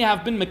 How would he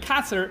have been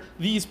mekatzer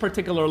these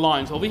particular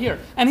lines over here?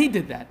 And he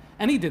did that.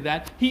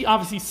 He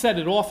obviously set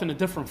it off in a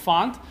different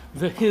font.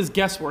 His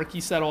guesswork,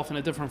 he set off in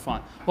a different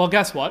font. Well,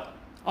 guess what?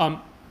 A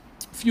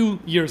few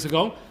years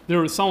ago, there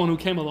was someone who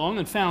came along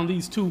and found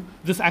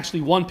this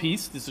actually one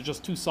piece. This is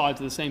just two sides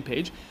of the same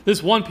page.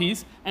 This one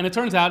piece, and it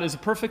turns out is a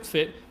perfect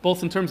fit,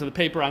 both in terms of the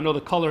paper. I know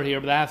the color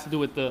here, but that has to do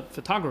with the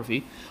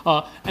photography.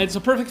 And it's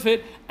a perfect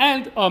fit.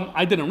 And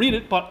I didn't read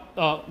it, but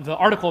the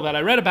article that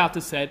I read about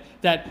this said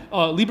that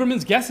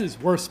Lieberman's guesses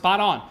were spot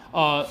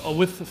on.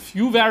 With a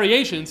few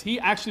variations, he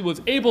actually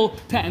was able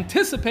to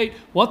anticipate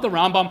what the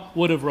Rambam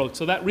would have wrote.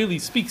 So that really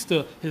speaks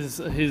to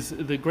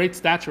the great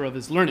stature of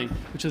his learning,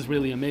 which is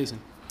really amazing.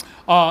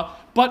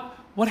 But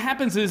what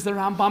happens is the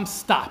Rambam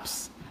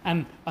stops.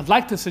 And I'd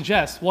like to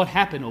suggest what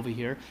happened over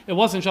here. It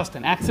wasn't just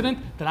an accident.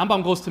 The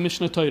Rambam goes to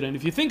Mishnah Torah. And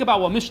if you think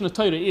about what Mishnah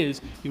Torah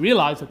is, you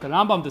realize that the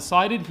Rambam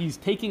decided he's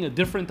taking a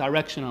different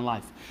direction in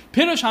life.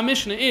 Pirush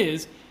HaMishnah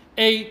is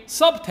a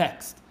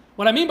subtext.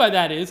 What I mean by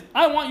that is,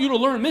 I want you to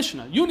learn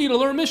Mishnah. You need to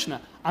learn Mishnah.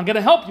 I'm going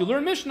to help you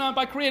learn Mishnah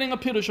by creating a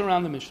Pirush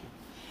around the Mishnah.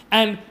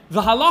 And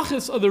the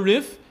halachas of the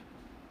Rif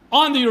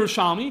on the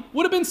Yerushalmi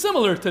would have been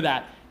similar to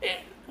that.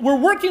 We're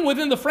working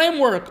within the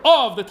framework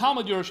of the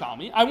Talmud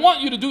Yerushalmi. I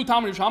want you to do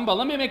Talmud Yerushalmi, but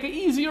let me make an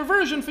easier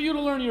version for you to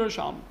learn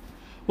Yerushalmi.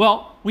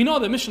 Well, we know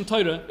that Mishnah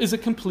Torah is a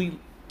complete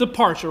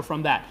departure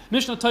from that.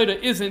 Mishnah Torah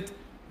isn't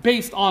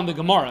based on the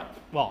Gemara.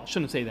 Well, I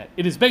shouldn't say that.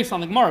 It is based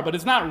on the Gemara, but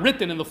it's not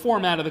written in the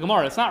format of the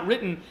Gemara. It's not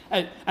written,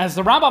 as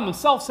the Rambam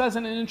himself says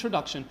in an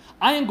introduction,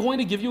 I am going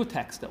to give you a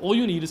text that all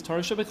you need is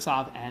Torah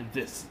Shebeksav and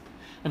this.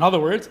 In other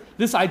words,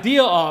 this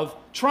idea of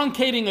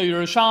truncating a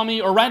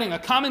Yerushalmi or writing a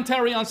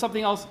commentary on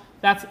something else,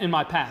 that's in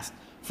my past.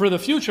 For the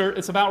future,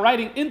 it's about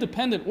writing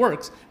independent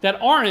works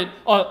that aren't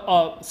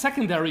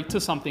secondary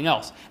to something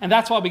else. And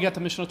that's why we get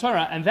to Mishnah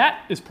Torah. And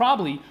that is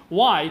probably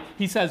why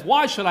he says,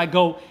 why should I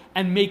go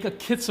and make a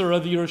kitzur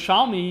of the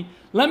Yerushalmi?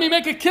 Let me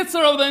make a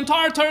kitzur of the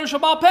entire Torah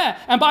Sheba'al Peh.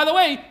 And by the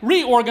way,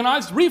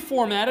 reorganized,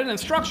 reformatted, and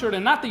structured.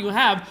 And not that you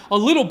have a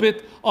little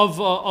bit of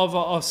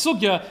a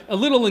sugya, a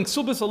little in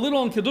Ksubis, a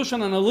little in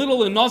Kedushin, and a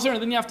little in Nazir,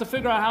 and then you have to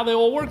figure out how they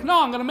all work.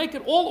 No, I'm going to make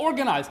it all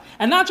organized.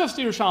 And not just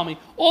the Yerushalmi,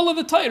 all of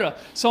the Torah.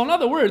 So in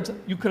other words,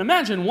 you can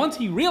imagine once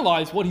he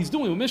realized what he's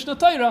doing with Mishnah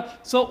Torah,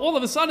 so all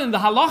of a sudden the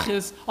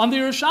halachis on the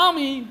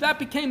Yerushalmi, that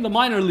became the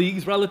minor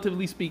leagues,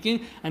 relatively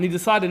speaking, and he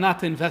decided not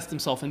to invest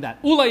himself in that.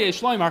 Ulay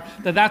Shloimar,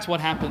 that's what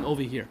happened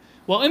over here.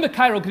 Well, in the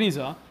Cairo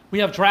Geniza, we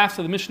have drafts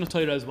of the Mishnah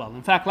Torah as well.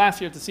 In fact,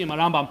 last year at the Siyam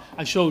Rambam,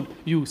 I showed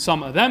you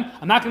some of them.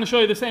 I'm not going to show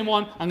you the same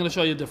one. I'm going to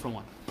show you a different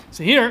one.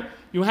 So here,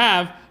 you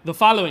have the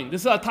following.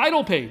 This is a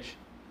title page.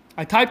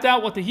 I typed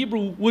out what the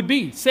Hebrew would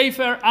be.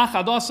 Sefer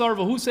Achadasar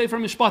V'hu Sefer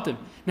Mishpatim.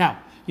 Now,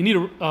 you need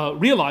to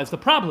realize the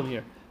problem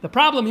here. The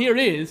problem here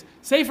is,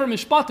 Sefer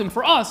Mishpatim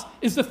for us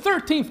is the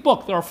 13th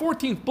book. There are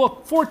 14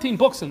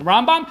 books in the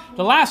Rambam.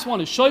 The last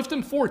one is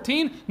Shoftim,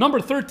 14. Number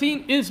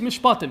 13 is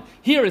Mishpatim.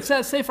 Here it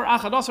says Sefer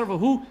Achadasar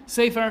V'hu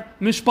Sefer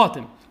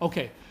Mishpatim.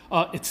 Okay,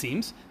 it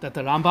seems that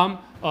the Rambam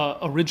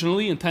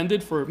originally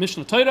intended for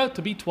Mishnah Torah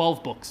to be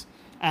 12 books.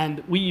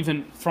 And we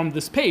even, from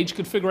this page,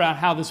 could figure out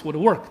how this would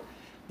work.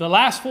 the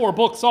last 4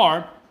 books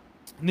are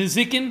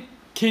Nizikin,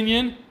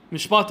 Kinyan,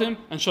 Mishpatim,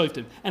 and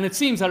Shoftim. And it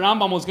seems that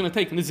Rambam was going to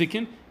take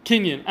Nizikin,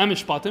 Kinyan, and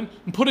Mishpatim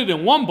and put it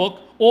in one book,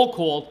 all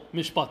called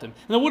Mishpatim. And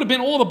there would have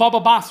been all the Baba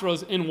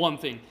Basras in one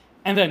thing.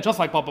 And then, just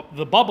like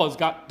the Babas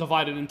got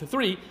divided into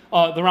 3,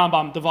 the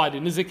Rambam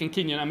divided Nizikin,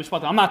 Kinyan, and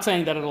Mishpatim. I'm not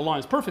saying that it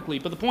aligns perfectly,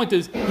 but the point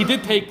is, he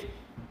did take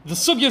the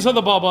sugyas of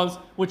the Babas,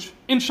 which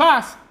in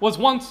Shas was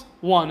once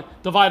one,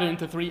 divided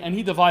into 3, and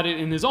he divided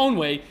in his own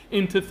way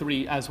into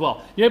 3 as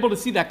well. You're able to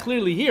see that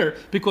clearly here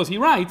because he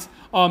writes,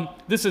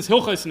 this is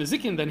Hilchos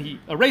Nizikin, then he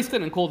erased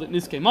it and called it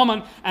Niskei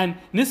Mammon, and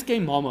Niskei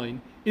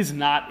Mammon is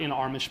not in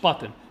our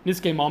Mishpatim.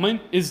 Niskei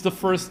Mammon is the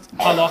first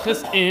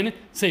halachas in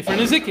Sefer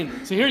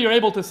Nizikin. So here you're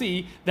able to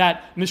see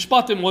that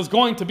Mishpatim was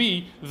going to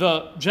be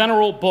the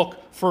general book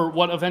for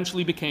what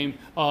eventually became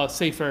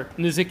Sefer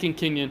Nizikin,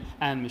 Kinyan,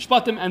 and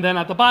Mishpatim. And then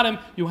at the bottom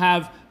you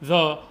have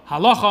the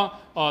halacha,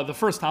 the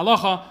first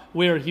halacha,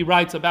 where he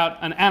writes about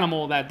an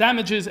animal that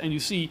damages, and you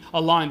see a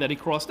line that he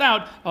crossed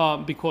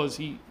out because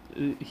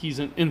he's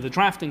in the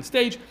drafting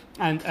stage,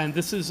 and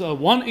this is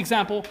one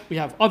example. We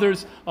have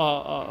others,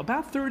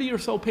 about 30 or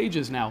so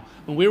pages now,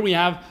 and where we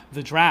have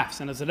the drafts.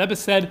 And as the Rebbe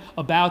said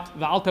about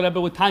the Alter Rebbe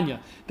with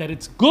Tanya, that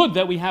it's good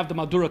that we have the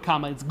Madura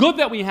Kama, it's good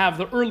that we have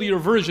the earlier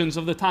versions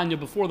of the Tanya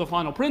before the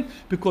final print,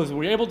 because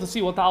we're able to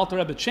see what the Alter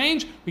Rebbe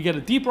changed, we get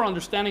a deeper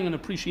understanding and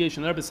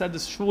appreciation. The Rebbe said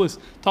this Shavuos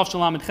Tav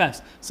Shalom and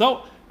Ches.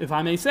 So, if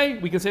I may say,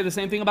 we can say the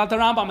same thing about the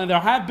Rambam, and there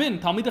have been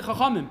Talmidei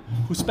Chachamim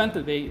who spent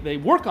it. They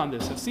work on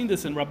this. I've seen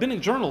this in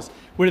rabbinic journals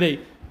where they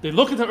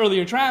look at the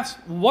earlier drafts,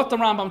 what the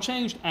Rambam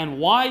changed, and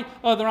why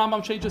the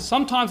Rambam changes.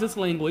 Sometimes it's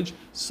language.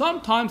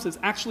 Sometimes it's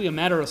actually a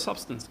matter of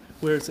substance,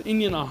 where it's an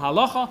Inyan or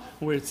halacha,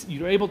 where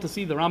you're able to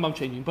see the Rambam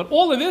changing. But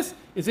all of this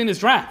is in his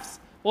drafts.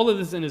 All of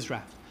this is in his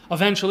draft.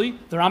 Eventually,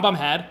 the Rambam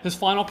had his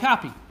final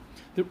copy.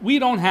 We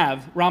don't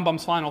have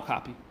Rambam's final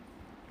copy.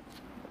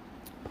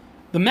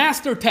 The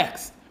master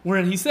text,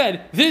 where he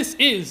said, this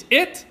is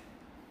it,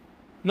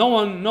 no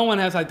one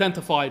has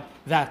identified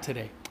that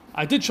today.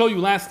 I did show you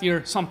last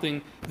year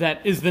something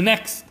that is the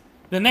next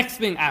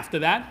thing after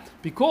that,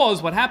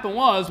 because what happened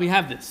was we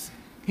have this.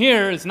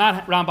 Here, it's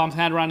not Rambam's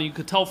handwriting. You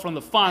could tell from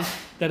the font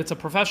that it's a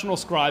professional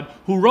scribe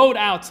who wrote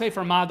out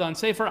Sefer Mada and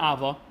Sefer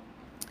Ava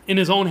in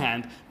his own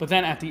hand, but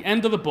then at the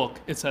end of the book,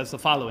 it says the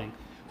following,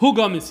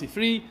 Huga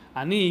misifri,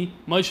 ani,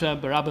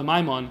 Moshe, Barabbim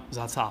Maimon,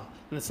 Zatzal.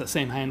 And it's the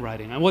same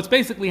handwriting. And what's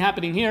basically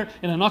happening here,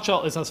 in a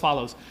nutshell, is as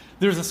follows.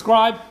 There's a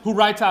scribe who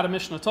writes out a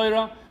Mishnah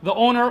Torah. The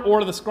owner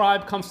or the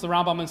scribe comes to the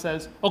Rambam and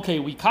says, okay,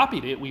 we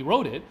copied it, we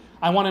wrote it.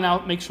 I want to now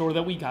make sure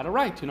that we got it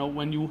right. You know,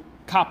 when you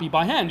copy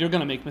by hand, you're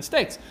going to make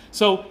mistakes.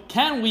 So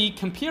can we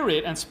compare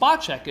it and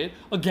spot check it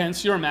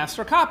against your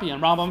master copy?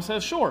 And Rambam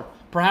says, sure.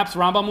 Perhaps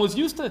Rambam was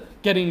used to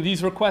getting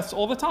these requests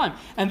all the time.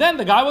 And then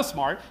the guy was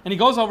smart, and he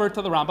goes over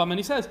to the Rambam and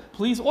he says,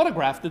 please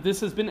autograph that this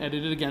has been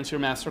edited against your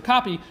master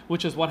copy,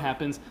 which is what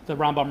happens. The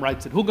Rambam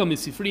writes it. Huga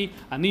misifri,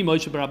 ani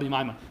Moshe b'Rabbi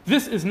Maimon.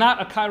 This is not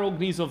a Cairo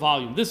Geniza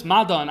volume. This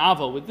Mada and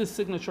Ava with this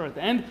signature at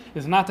the end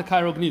is not the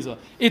Cairo Geniza.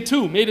 It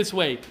too made its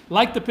way,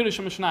 like the Pirush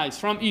HaMishnayos,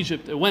 from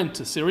Egypt. It went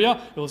to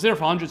Syria. It was there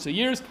for hundreds of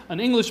years. An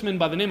Englishman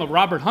by the name of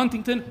Robert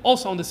Huntington,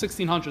 also in the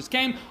 1600s,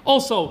 came,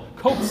 also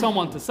coaxed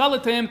someone to sell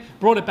it to him,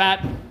 brought it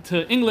back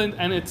to England,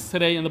 and it's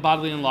today in the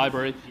Bodleian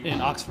Library in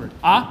Oxford.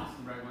 Regular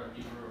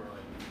Hebrew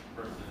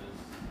or versus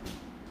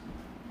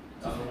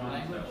other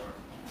ones that were.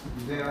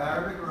 Is they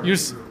Arabic or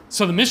Hebrew?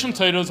 So the Mishnah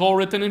Torah is all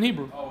written in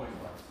Hebrew. Always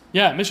was.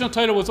 Yeah, Mishnah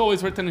Torah was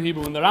always written in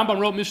Hebrew. When the Rambam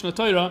wrote Mishnah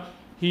Torah,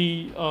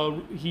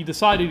 he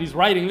decided he's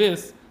writing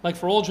this like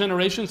for all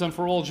generations and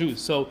for all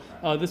Jews. So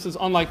this is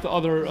unlike the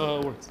other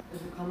works.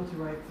 Is it common to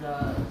write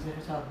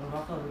Zechus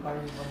al-Baraka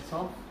regarding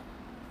oneself?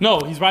 No,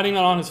 he's writing it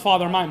on his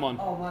father Maimon.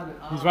 Oh, Maimon.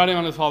 He's writing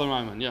on his father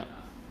Maimon, yeah.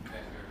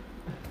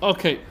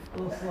 Okay. A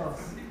little slow.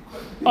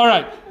 All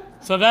right.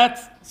 So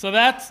that's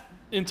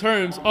in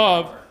terms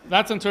of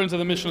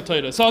the Mishnah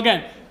Torah. So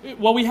again,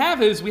 what we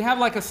have is we have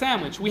like a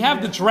sandwich. We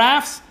have the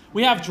drafts.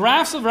 We have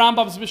drafts of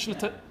Rambam's Mishnah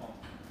Torah.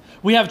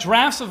 We have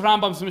drafts of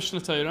Rambam's Mishnah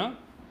Torah.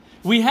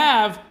 We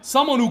have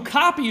someone who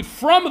copied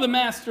from the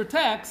master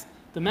text.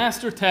 The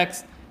master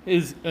text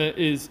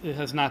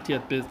has not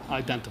yet been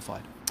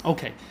identified.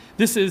 Okay,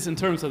 this is in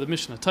terms of the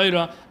Mishnah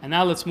Torah, and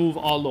now let's move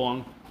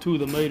along to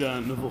the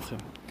Meira Nevuchim.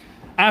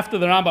 After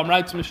the Rambam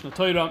writes Mishnah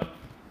Torah,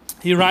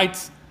 he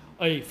writes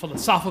a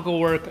philosophical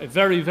work, a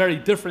very, very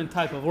different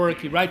type of work.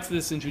 He writes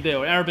this in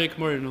Judeo-Arabic,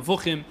 Meira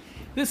Nevuchim.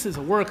 This is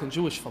a work in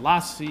Jewish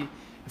philosophy.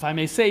 If I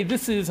may say,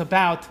 this is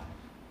about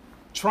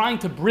trying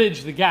to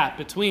bridge the gap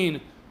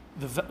between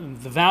the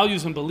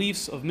values and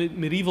beliefs of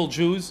medieval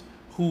Jews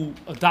who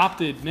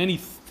adopted many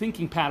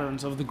thinking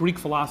patterns of the Greek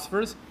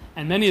philosophers,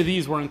 and many of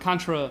these were in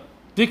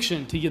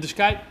contradiction to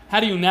Yiddishkeit.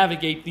 How do you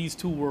navigate these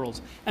two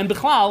worlds? And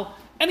Bichlal,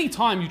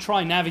 anytime you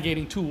try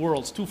navigating two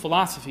worlds, two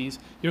philosophies,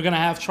 you're going to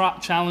have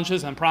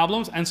challenges and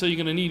problems, and so you're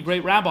going to need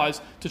great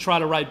rabbis to try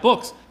to write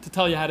books to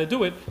tell you how to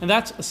do it, and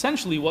that's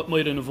essentially what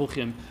Meira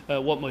Nevuchim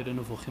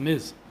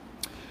is.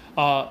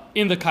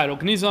 In the Cairo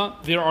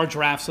Geniza, there are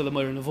drafts of the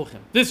Meira Nevuchim.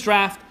 This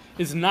draft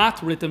is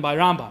not written by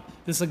Rambam.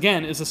 This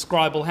again is a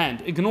scribal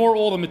hand. Ignore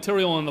all the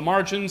material in the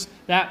margins.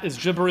 That is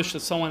gibberish that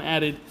someone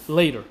added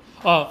later.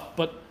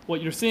 But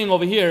what you're seeing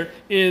over here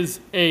is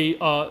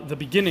the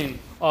beginning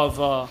of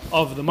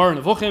the Moreh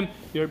Nevuchim.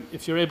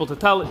 If you're able to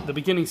tell it, the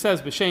beginning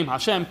says B'Shem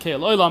Hashem Ke'el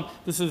Olam.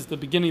 This is the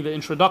beginning, the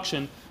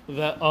introduction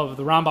of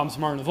the Rambam's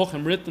Moreh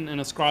Nevuchim, written in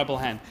a scribal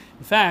hand.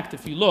 In fact,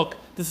 if you look,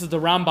 this is the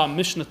Rambam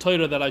Mishnah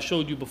Torah that I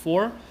showed you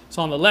before.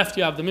 So on the left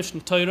you have the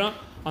Mishnah Torah.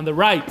 On the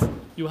right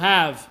you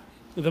have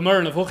the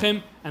Moreh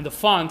Nevuchim, and the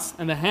fonts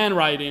and the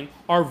handwriting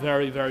are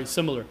very, very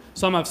similar.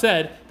 Some have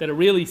said that it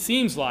really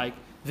seems like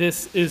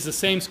this is the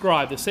same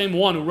scribe, the same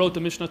one who wrote the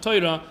Mishnah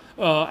Torah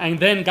and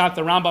then got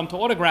the Rambam to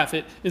autograph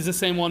it, is the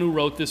same one who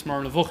wrote this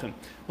Moreh Nevuchim.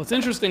 What's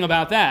interesting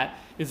about that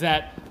is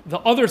that the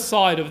other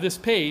side of this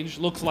page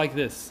looks like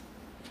this.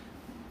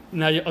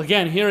 Now,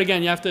 here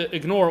again, you have to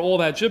ignore all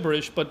that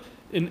gibberish, but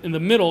in the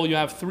middle you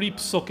have 3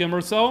 psukim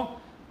or so,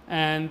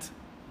 and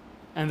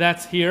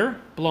that's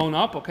here, blown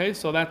up, okay,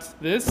 so that's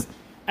this.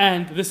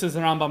 And this is the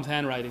Rambam's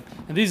handwriting.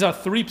 And these are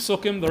 3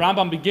 psukim. The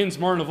Rambam begins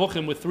Moreh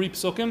Nevuchim with 3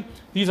 psukim.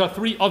 These are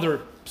 3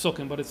 other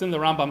psukim, but it's in the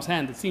Rambam's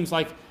hand. It seems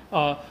like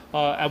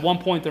at one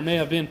point there may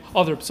have been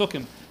other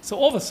psukim. So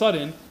all of a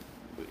sudden,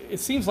 it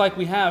seems like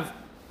we have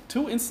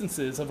 2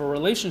 instances of a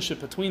relationship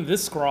between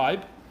this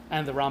scribe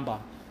and the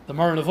Rambam. The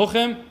Moreh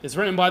Nevuchim is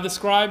written by the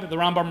scribe. The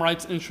Rambam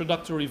writes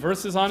introductory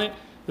verses on it.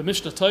 The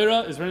Mishnah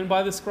Torah is written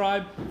by the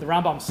scribe. The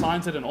Rambam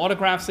signs it and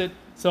autographs it.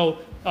 So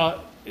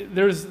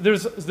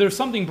there's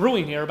something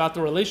brewing here about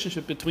the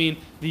relationship between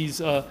these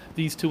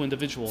 2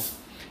 individuals.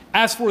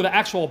 As for the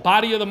actual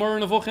body of the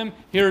Moreh Nevuchim,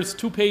 here's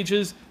 2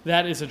 pages.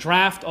 That is a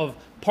draft of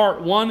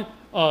part 1,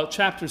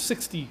 chapters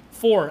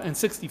 64 and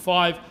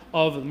 65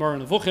 of the Moreh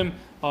Nevuchim.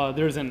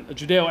 There's a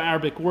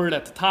Judeo-Arabic word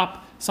at the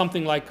top,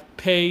 something like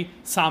Pei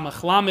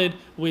Samach Lamed,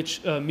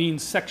 which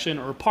means section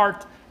or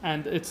part.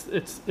 And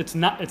it's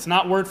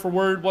not word for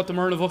word what the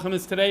Moreh Nevuchim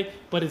is today,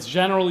 but it's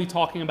generally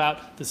talking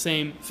about the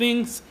same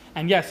things.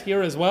 And yes,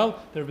 here as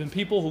well, there have been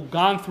people who've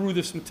gone through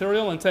this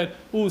material and said,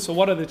 "Ooh, so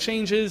what are the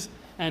changes?"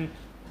 And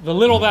the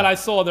little that I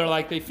saw,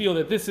 they feel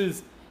that this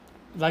is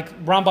like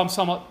Rambam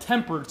somewhat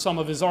tempered some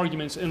of his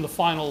arguments in the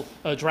final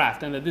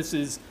draft, and that this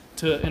is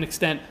to an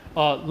extent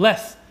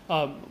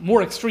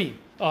more extreme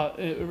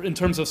in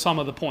terms of some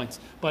of the points.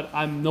 But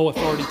I'm no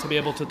authority to be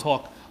able to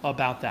talk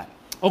about that.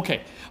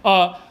 Okay.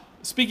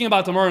 Speaking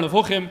about the Moreh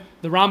Nevuchim,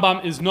 the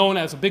Rambam is known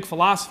as a big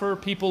philosopher.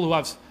 People who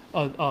have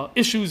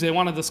issues they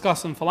want to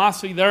discuss in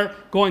philosophy, they're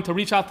going to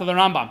reach out to the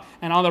Rambam.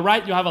 And on the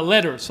right, you have a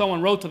letter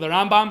someone wrote to the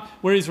Rambam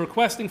where he's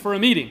requesting for a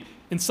meeting.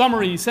 In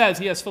summary, he says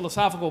he has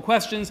philosophical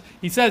questions.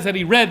 He says that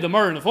he read the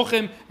Moreh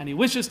Nevuchim and he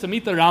wishes to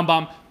meet the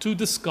Rambam to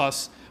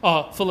discuss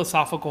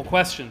philosophical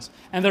questions.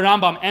 And the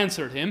Rambam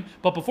answered him.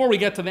 But before we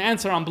get to the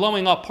answer, I'm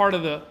blowing up part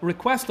of the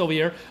request over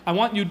here. I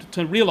want you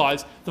to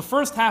realize the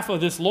first half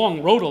of this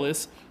long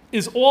rhodolis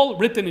is all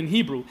written in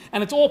Hebrew,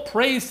 and it's all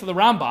praise to the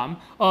Rambam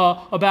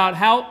about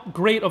how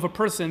great of a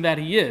person that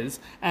he is,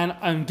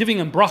 and giving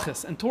him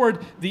brachas. And toward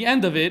the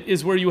end of it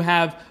is where you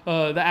have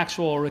the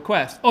actual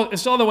request. Oh,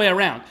 it's the other way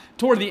around.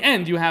 Toward the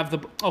end you have the...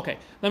 Okay,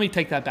 let me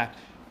take that back.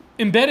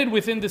 Embedded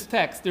within this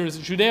text, there's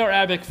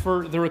Judeo-Arabic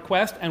for the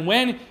request, and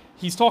when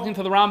he's talking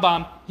to the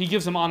Rambam, he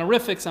gives him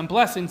honorifics and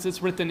blessings.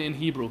 It's written in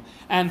Hebrew.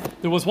 And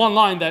there was one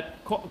line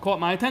that caught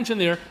my attention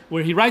there,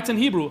 where he writes in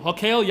Hebrew,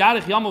 Hakel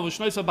yarich yamav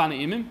v'shnoisa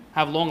banaimim,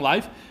 have long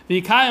life,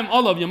 v'yikayim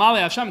olav yamale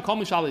Hashem kol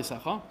mishal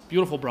yisecha,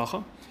 beautiful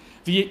bracha,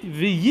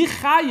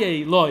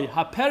 v'yichaye loy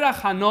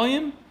haperach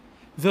hanoim,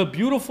 the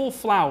beautiful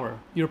flower,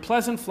 your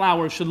pleasant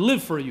flower should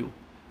live for you,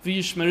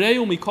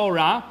 v'yishmereu mikol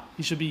ra,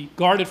 he should be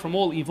guarded from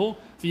all evil,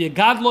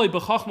 v'yegadloi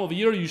b'chachma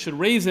v'yir, you should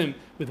raise him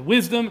with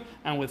wisdom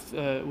and with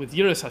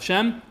yiras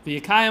Hashem.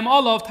 V'yikayim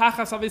olav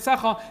tachas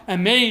avisecha,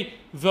 and may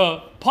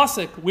the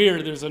pasuk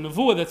where there's a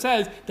nevuah that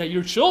says that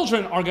your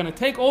children are going to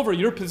take over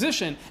your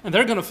position and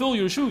they're going to fill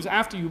your shoes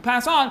after you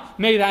pass on,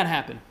 may that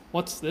happen.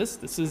 What's this?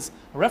 This is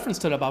a reference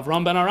to Rabbi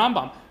Avram ben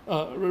Rambam.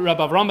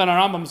 Rabbi Avram ben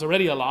Rambam is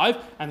already alive,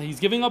 and he's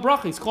giving a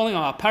bracha. He's calling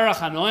him a perach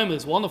hanoim,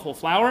 his wonderful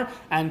flower,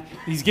 and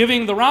he's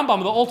giving the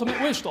Rambam the ultimate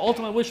wish. The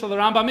ultimate wish of the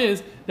Rambam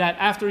is that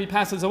after he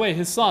passes away,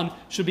 his son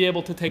should be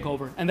able to take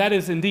over. And that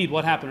is indeed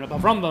what happened. Rabbi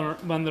Avram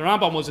ben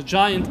Rambam was a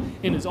giant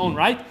in his own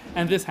right,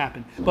 and this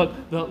happened.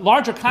 But the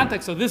larger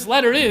context of this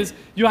letter is,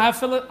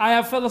 I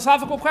have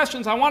philosophical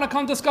questions. I want to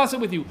come discuss it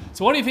with you.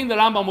 So what do you think the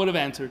Rambam would have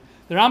answered?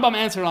 The Rambam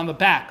answered on the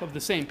back of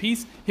the same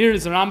piece. Here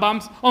is the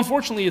Rambam's.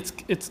 Unfortunately, it's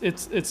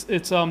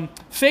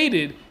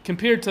faded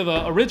compared to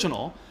the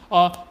original.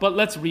 But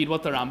let's read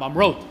what the Rambam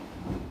wrote.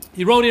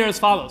 He wrote here as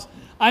follows: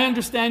 I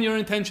understand your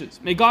intentions.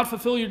 May God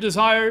fulfill your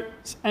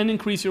desires and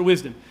increase your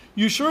wisdom.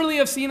 You surely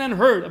have seen and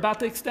heard about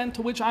the extent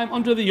to which I am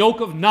under the yoke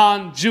of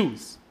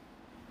non-Jews.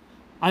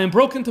 I am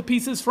broken to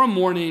pieces from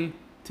morning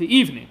to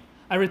evening.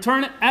 I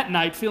return at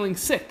night feeling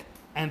sick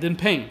and in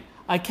pain.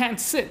 I can't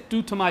sit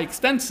due to my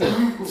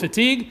extensive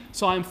fatigue,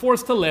 so I'm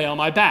forced to lay on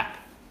my back.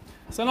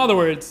 So in other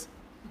words,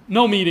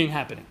 no meeting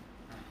happening.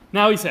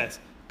 Now he says,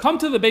 come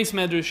to the Beis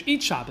Medrash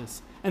each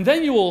Shabbos, and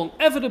then you will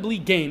inevitably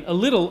gain a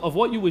little of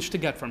what you wish to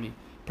get from me.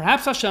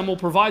 Perhaps Hashem will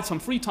provide some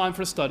free time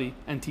for study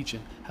and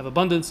teaching. Have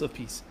abundance of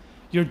peace.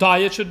 Your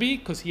diet should be,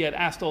 because he had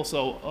asked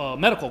also a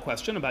medical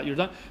question about your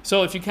diet.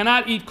 So if you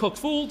cannot eat cooked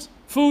foods,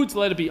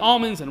 let it be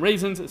almonds and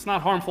raisins. It's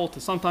not harmful to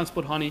sometimes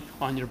put honey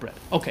on your bread.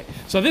 Okay,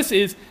 so this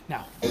is,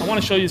 now, I want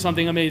to show you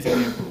something amazing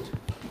here.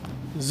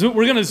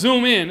 We're going to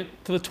zoom in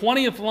to the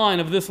 20th line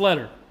of this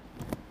letter.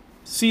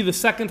 See the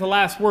second to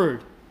last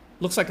word.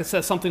 Looks like it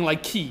says something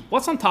like key.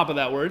 What's on top of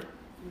that word?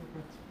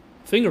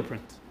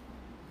 Fingerprint.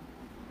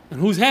 And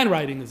whose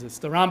handwriting is this?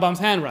 The Rambam's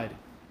handwriting.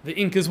 The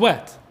ink is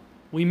wet.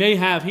 We may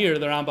have here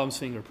the Rambam's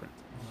fingerprint.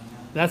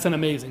 That's an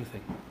amazing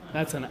thing.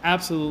 That's an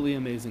absolutely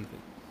amazing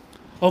thing.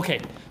 Okay,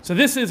 so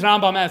this is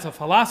Rambam as a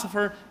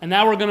philosopher, and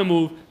now we're going to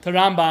move to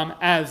Rambam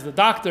as the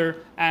doctor,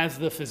 as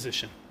the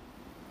physician.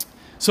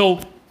 So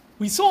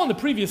we saw in the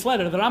previous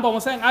letter that Rambam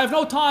was saying, I have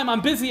no time,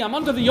 I'm busy, I'm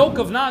under the yoke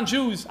of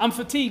non-Jews, I'm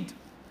fatigued.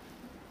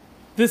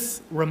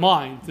 This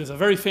reminds, there's a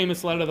very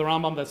famous letter of the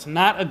Rambam that's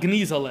not a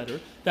Geniza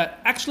letter,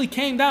 that actually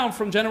came down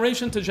from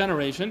generation to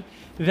generation,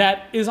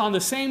 that is on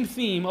the same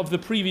theme of the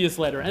previous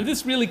letter. And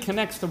this really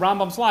connects to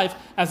Rambam's life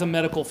as a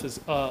medical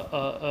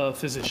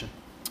physician.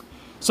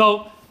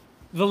 So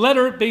the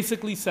letter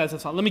basically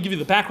says, let me give you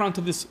the background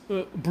to this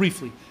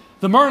briefly.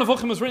 The Moreh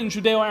Nevuchim was written in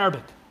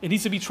Judeo-Arabic. It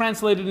needs to be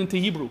translated into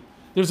Hebrew.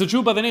 There's a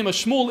Jew by the name of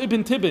Shmuel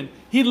ibn Tibbin.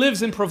 He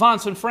lives in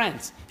Provence in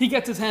France. He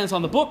gets his hands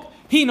on the book.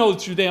 He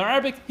knows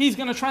Judeo-Arabic. He's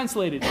going to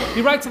translate it.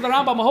 He writes to the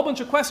Rambam a whole bunch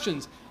of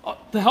questions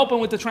to help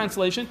him with the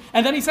translation.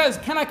 And then he says,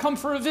 can I come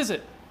for a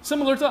visit?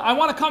 Similar to, I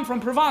want to come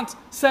from Provence,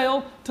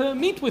 sail to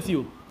meet with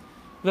you.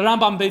 The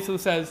Rambam basically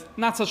says,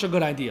 not such a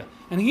good idea.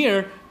 And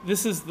here,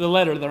 this is the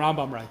letter the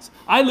Rambam writes.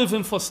 I live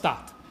in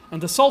Fustat,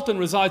 and the Sultan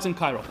resides in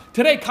Cairo.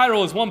 Today,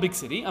 Cairo is one big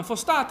city, and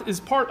Fustat is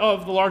part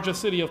of the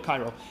largest city of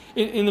Cairo.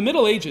 In the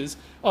Middle Ages,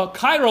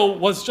 Cairo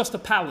was just a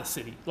palace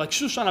city, like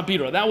Shushan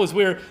Abira. That was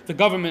where the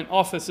government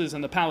offices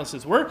and the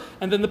palaces were,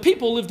 and then the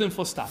people lived in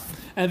Fustat.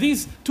 And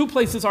these two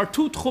places are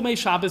 2 Tchumei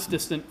Shabbos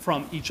distant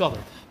from each other.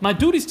 My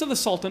duties to the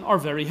Sultan are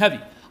very heavy.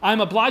 I am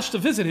obliged to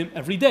visit him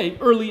every day,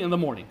 early in the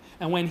morning.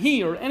 And when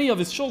he or any of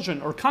his children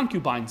or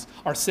concubines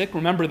are sick,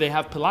 remember they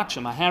have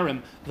Pilakshim, a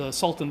harem. The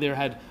Sultan there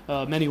had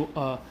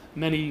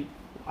many,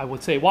 I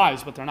would say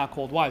wives, but they're not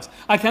called wives.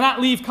 I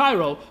cannot leave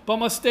Cairo, but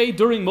must stay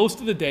during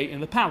most of the day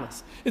in the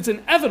palace. It's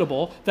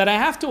inevitable that I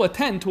have to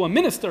attend to a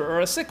minister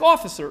or a sick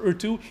officer or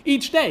two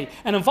each day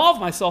and involve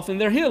myself in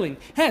their healing.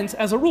 Hence,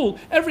 as a rule,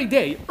 every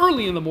day,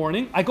 early in the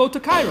morning, I go to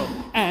Cairo.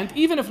 And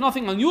even if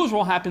nothing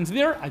unusual happens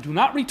there, I do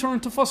not return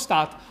to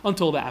Fustat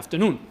until the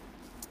afternoon.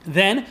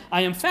 Then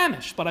I am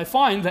famished, but I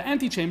find the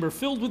antechamber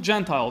filled with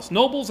Gentiles,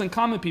 nobles and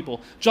common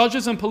people,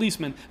 judges and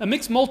policemen, a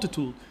mixed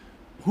multitude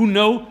who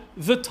know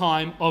the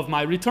time of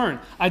my return.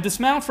 I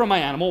dismount from my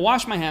animal,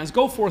 wash my hands,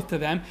 go forth to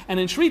them, and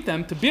entreat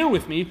them to bear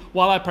with me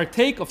while I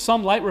partake of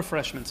some light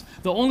refreshments,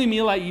 the only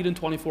meal I eat in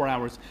 24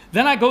 hours.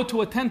 Then I go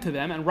to attend to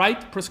them and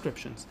write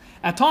prescriptions.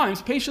 At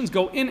times, patients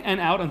go in and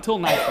out until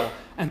nightfall,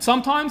 and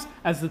sometimes,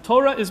 as the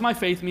Torah is my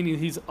faith, meaning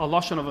he's a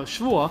lashon of a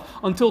shvuah,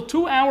 until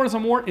 2 hours or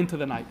more into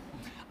the night.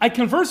 I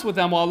converse with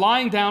them while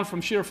lying down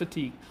from sheer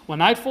fatigue. When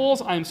night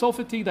falls, I am so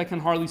fatigued I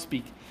can hardly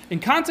speak. In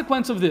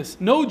consequence of this,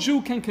 no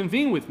Jew can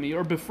convene with me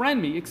or befriend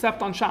me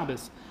except on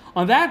Shabbos.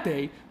 On that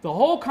day, the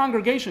whole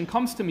congregation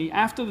comes to me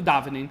after the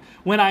davening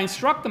when I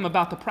instruct them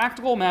about the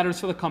practical matters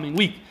for the coming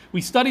week.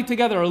 We study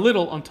together a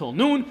little until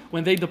noon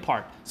when they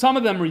depart. Some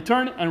of them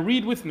return and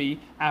read with me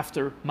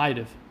after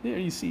Maidev. There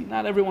you see,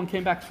 not everyone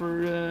came back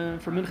for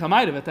Mincha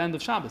Maidev at the end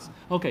of Shabbos.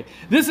 Okay,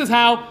 this is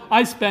how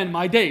I spend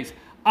my days.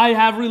 I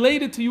have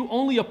related to you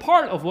only a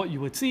part of what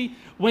you would see.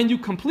 When you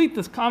complete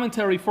this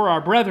commentary for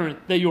our brethren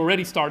that you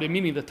already started,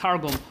 meaning the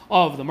Targum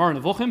of the Moreh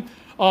Nevuchim,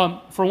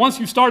 for once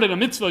you started a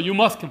mitzvah, you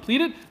must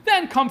complete it.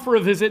 Then come for a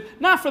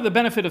visit, not for the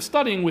benefit of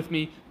studying with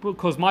me,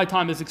 because my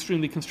time is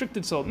extremely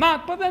constricted, so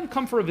not, but then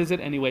come for a visit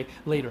anyway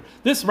later.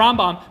 This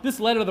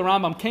letter of the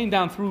Rambam came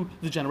down through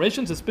the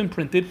generations. It's been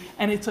printed,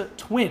 and it's a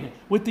twin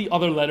with the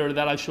other letter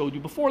that I showed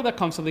you before that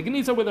comes from the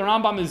Geniza, where the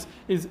Rambam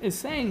is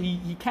saying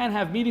he can't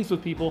have meetings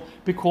with people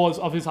because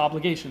of his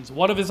obligations.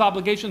 What of his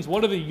obligations?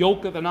 What of the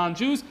yoke of the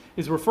non-Jews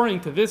is referring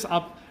to this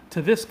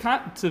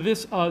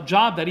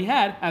job that he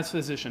had as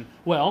physician.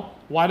 Well,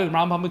 why did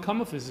Rambam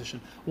become a physician?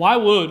 Why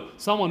would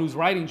someone who's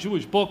writing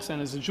Jewish books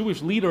and is a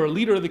Jewish leader, a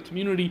leader of the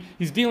community,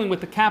 he's dealing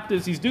with the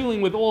captives, he's dealing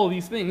with all of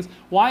these things,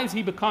 why is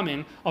he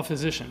becoming a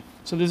physician?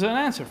 So there's an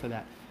answer for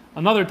that.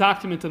 Another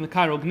document in the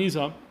Cairo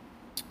Geniza,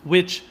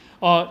 which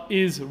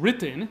is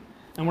written,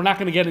 and we're not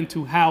going to get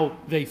into how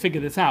they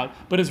figure this out,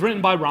 but is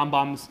written by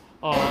Rambam's,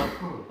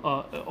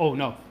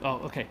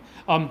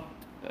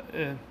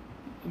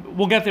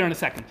 we'll get there in a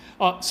second.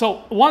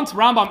 So once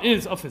Rambam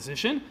is a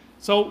physician,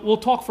 so we'll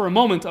talk for a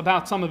moment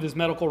about some of his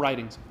medical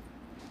writings.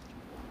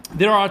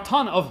 There are a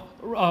ton of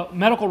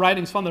medical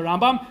writings from the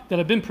Rambam that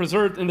have been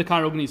preserved in the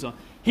Cairo Geniza.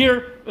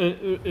 Here,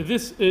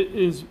 this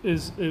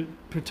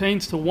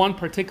pertains to one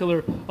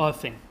particular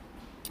thing.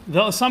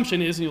 The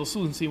assumption is, and you'll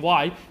soon see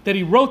why, that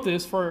he wrote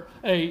this for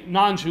a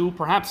non-Jew,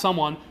 perhaps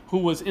someone who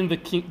was in the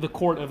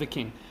court of the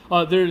king.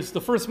 There's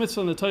the first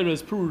mitzvah in the Torah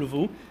is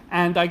Puruvu,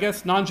 and I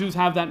guess non-Jews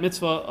have that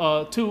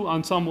mitzvah too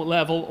on some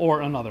level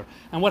or another.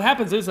 And what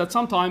happens is that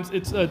sometimes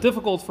it's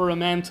difficult for a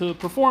man to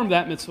perform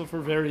that mitzvah for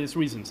various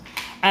reasons.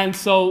 And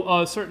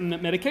so certain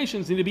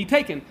medications need to be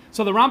taken.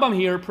 So the Rambam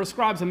here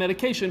prescribes a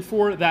medication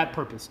for that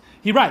purpose.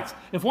 He writes,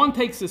 if one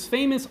takes this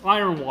famous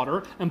iron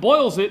water and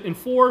boils it in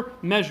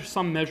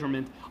some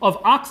measurement of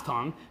ox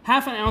tongue,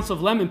 half an ounce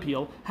of lemon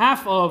peel,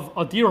 half of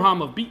a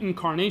dirham of beaten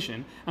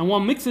carnation, and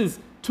one mixes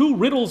 2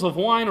 riddles of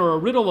wine or a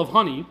riddle of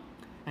honey,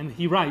 and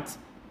he writes,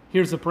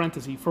 here's a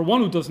parenthesis, for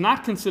one who does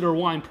not consider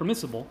wine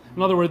permissible,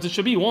 in other words, it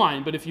should be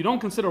wine, but if you don't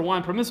consider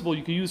wine permissible,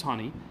 you could use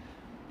honey.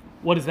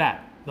 What is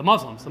that? The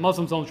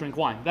Muslims don't drink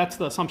wine. That's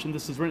the assumption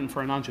this is written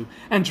for a non-Jew.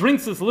 And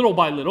drinks this little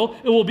by little,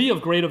 it will be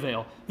of great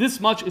avail.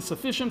 This much is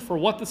sufficient for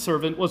what the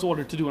servant was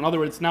ordered to do. In other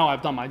words, now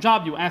I've done my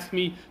job. You asked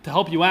me to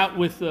help you out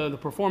with the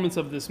performance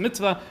of this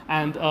mitzvah,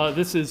 and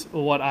this is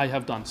what I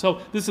have done. So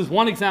this is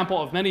one example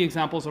of many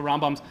examples of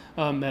Rambam's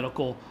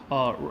medical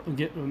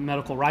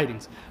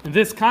writings. In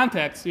this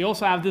context, you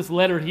also have this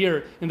letter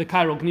here in the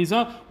Cairo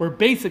Genizah, where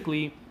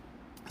basically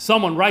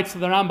someone writes to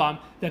the Rambam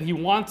that he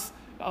wants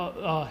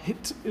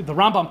the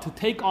Rambam to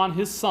take on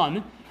his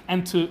son,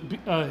 and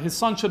his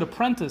son should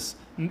apprentice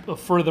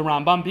for the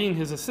Rambam, being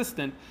his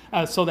assistant,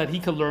 so that he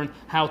could learn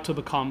how to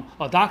become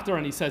a doctor.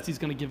 And he says he's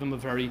going to give him a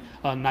very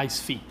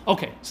nice fee.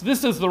 Okay, so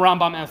this is the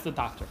Rambam as the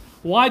doctor.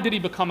 Why did he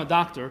become a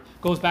doctor?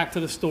 Goes back to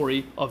the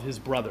story of his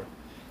brother.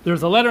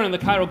 There's a letter in the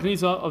Cairo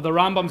Geniza of the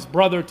Rambam's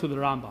brother to the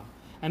Rambam,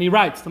 and he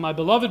writes, to my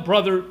beloved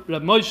brother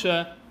Reb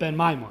Moshe ben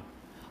Maimon,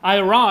 I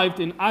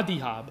arrived in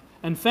Adihab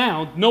and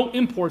found no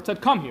imports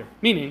had come here,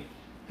 meaning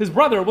his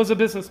brother was a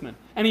businessman,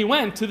 and he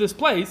went to this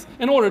place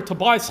in order to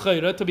buy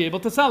schera to be able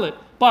to sell it.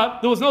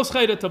 But there was no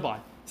schera to buy.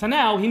 So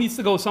now he needs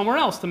to go somewhere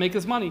else to make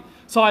his money.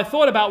 So I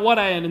thought about what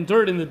I had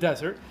endured in the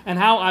desert and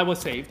how I was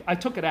saved. I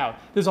took it out.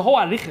 There's a whole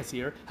arichas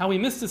here, how he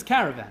missed his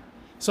caravan.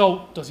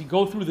 So does he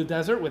go through the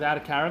desert without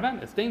a caravan?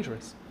 It's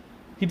dangerous.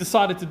 He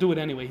decided to do it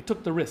anyway. He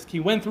took the risk.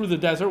 He went through the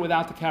desert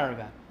without the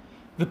caravan.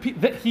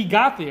 He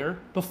got there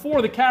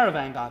before the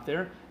caravan got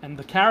there, and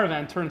the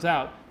caravan, turns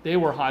out, they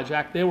were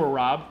hijacked, they were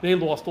robbed, they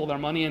lost all their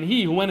money, and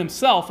he, who went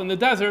himself in the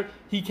desert,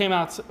 he came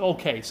out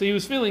okay. So he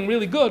was feeling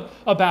really good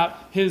about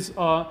his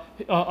luck,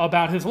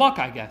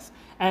 I guess.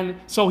 And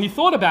so he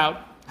thought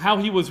about how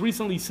he was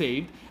recently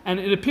saved, and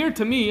it appeared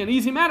to me an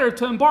easy matter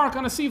to embark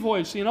on a sea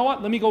voyage. So you know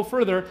what? Let me go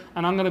further,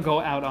 and I'm going to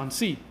go out on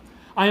sea.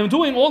 I am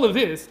doing all of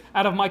this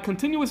out of my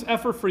continuous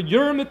effort for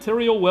your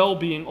material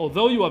well-being,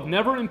 although you have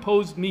never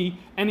imposed me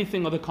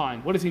anything of the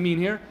kind. What does he mean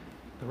here?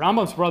 The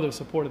Rambam's brother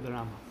supported the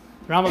Rambam.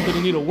 The Rambam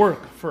didn't need to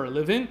work for a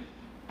living,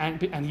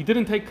 and he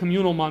didn't take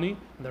communal money.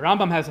 And the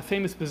Rambam has a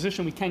famous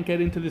position, we can't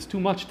get into this too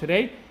much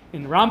today,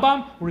 in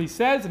Rambam, where he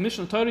says, in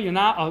Mishnah Torah, you're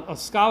not a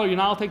scholar, you're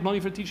not allowed to take money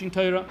for teaching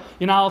Torah,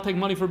 you're not allowed to take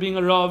money for being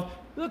a Rav.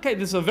 Okay,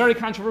 this is a very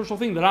controversial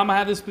thing. The Rambam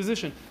had this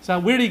position. So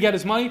where did he get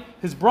his money?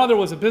 His brother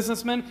was a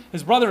businessman.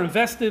 His brother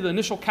invested the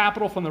initial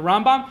capital from the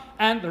Rambam,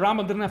 and the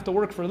Rambam didn't have to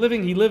work for a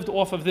living. He lived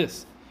off of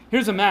this.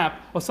 Here's a map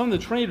of some of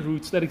the trade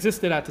routes that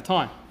existed at the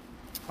time.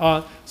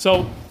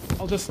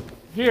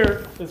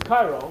 Here is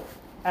Cairo,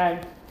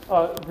 and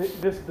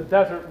this is the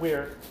desert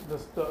where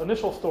the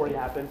initial story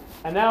happened.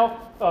 And now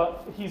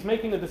he's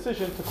making a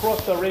decision to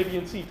cross the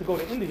Arabian Sea to go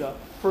to India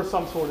for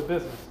some sort of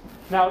business.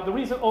 Now, the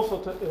reason also,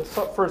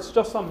 first,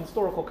 just some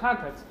historical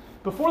context.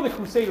 Before the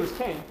Crusaders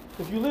came,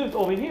 if you lived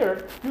over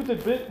here, you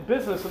did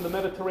business in the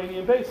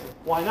Mediterranean basin.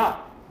 Why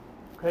not?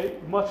 Okay,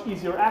 much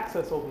easier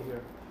access over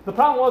here. The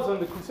problem was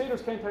when the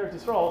Crusaders came to Eretz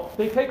Yisrael,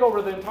 they take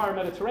over the entire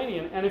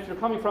Mediterranean, and if you're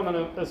coming from an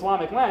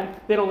Islamic land,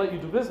 they don't let you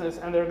do business,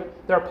 and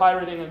they're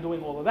pirating and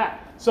doing all of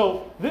that.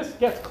 So this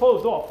gets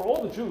closed off. For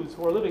all the Jews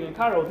who are living in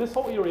Cairo, this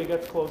whole area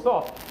gets closed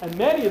off, and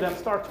many of them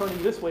start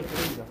turning this way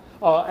to India.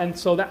 And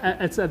so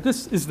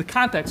this is the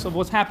context of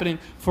what's happening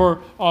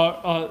for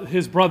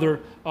his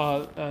brother,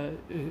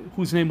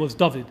 whose name was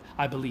David,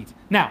 I believe.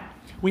 Now,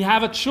 we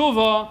have a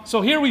tshuva. So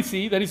here we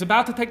see that he's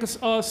about to take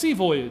a sea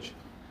voyage.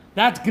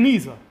 That's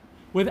Geniza.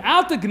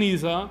 Without the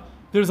Geniza,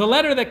 there's a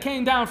letter that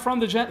came down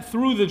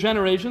through the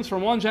generations,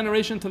 from one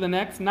generation to the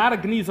next, not a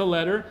Geniza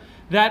letter,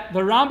 that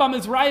the Rambam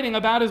is writing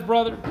about his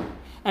brother.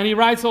 And he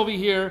writes over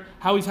here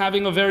how he's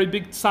having a very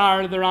big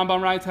tsar. The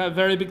Rambam writes, a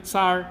very big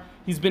tsar.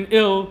 He's been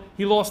ill.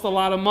 He lost a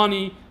lot of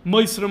money.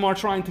 Moisrim are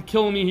trying to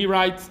kill me, he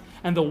writes.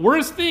 And the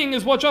worst thing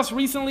is what just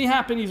recently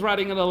happened, he's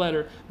writing in a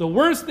letter. The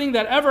worst thing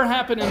that ever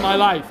happened in my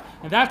life.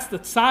 And that's the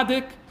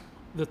tzaddik,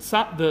 the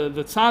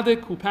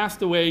tzaddik who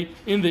passed away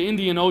in the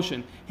Indian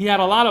Ocean. He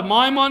had a lot of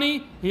my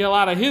money, he had a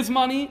lot of his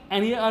money,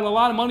 and he had a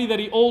lot of money that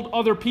he owed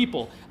other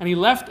people. And he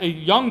left a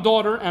young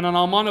daughter and an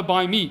almana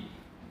by me.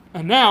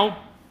 And now,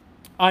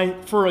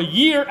 for a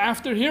year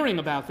after hearing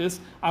about this,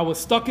 I was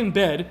stuck in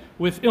bed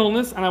with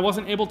illness, and I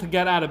wasn't able to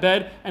get out of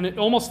bed, and it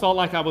almost felt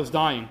like I was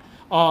dying.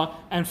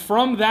 And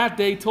from that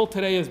day till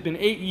today has been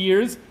 8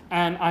 years,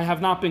 and I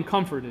have not been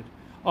comforted.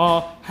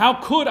 How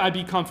could I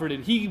be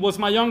comforted? He was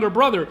my younger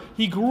brother.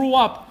 He grew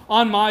up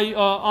on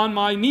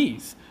my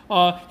knees.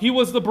 He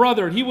was the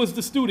brother. He was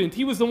the student.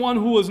 He was the one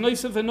who was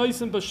Noisif and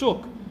Noisim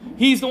Bashuk.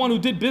 He's the one who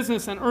did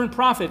business and earned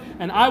profit.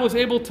 And I was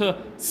able to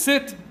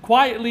sit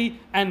quietly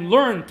and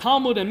learn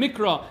Talmud and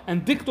Mikra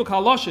and Diktuk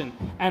Haloshin.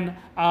 And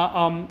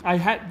I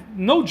had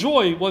no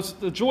joy was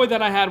the joy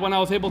that I had when I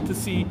was able to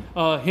see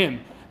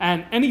him.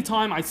 And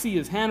anytime I see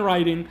his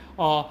handwriting,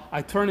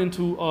 I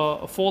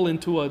fall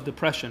into a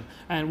depression.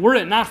 And were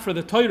it not for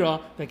the Torah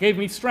that gave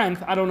me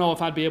strength, I don't know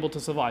if I'd be able to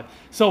survive.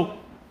 So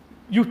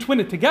you twin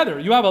it together.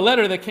 You have a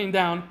letter that came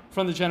down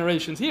from the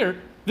generations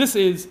here. This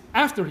is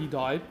after he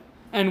died.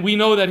 And we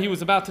know that he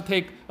was about to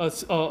take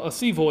a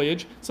sea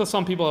voyage. So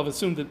some people have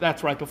assumed that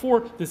that's right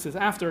before. This is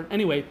after.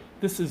 Anyway,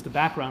 this is the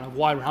background of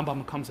why Rambam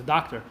becomes a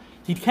doctor.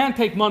 He can't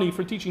take money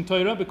for teaching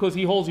Torah because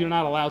he holds you're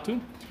not allowed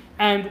to.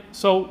 And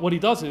so what he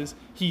does is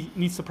he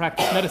needs to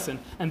practice medicine.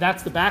 And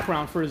that's the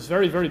background for his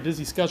very, very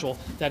busy schedule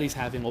that he's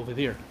having over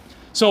there.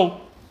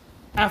 So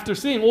after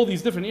seeing all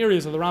these different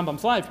areas of the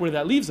Rambam's life, where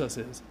that leaves us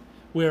is,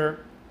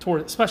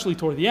 especially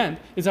toward the end,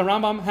 is that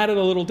Rambam had it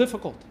a little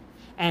difficult.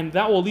 And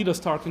that will lead us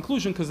to our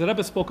conclusion, because the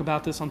Rebbe spoke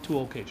about this on 2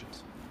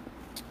 occasions.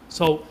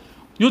 So,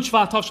 Yud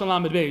Shvat Tov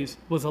Shalom Beis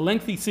was a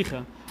lengthy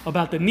sikha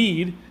about the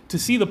need to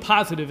see the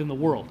positive in the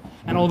world.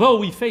 And although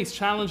we face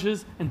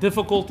challenges and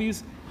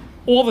difficulties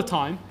all the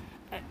time,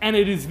 and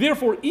it is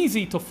therefore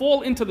easy to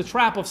fall into the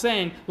trap of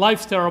saying,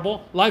 life's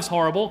terrible, life's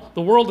horrible,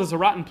 the world is a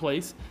rotten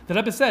place, the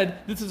Rebbe said,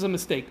 this is a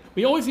mistake.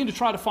 We always need to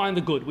try to find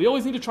the good. We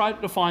always need to try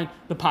to find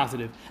the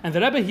positive. And the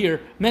Rebbe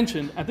here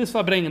mentioned at this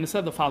Fabrengen and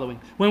said the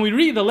following. When we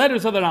read the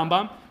letters of the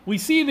Rambam, we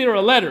see there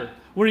a letter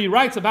where he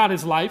writes about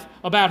his life,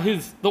 about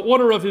the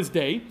order of his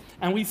day,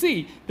 and we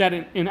see that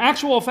in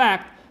actual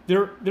fact,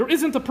 there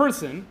isn't a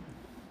person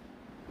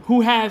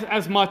who has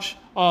as much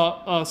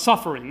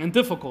suffering and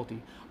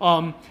difficulty.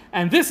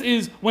 And this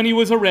is when he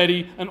was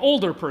already an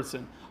older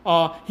person.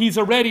 He's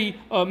already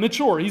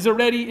mature. He's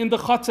already in the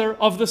chutzner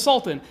of the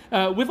Sultan.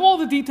 With all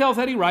the details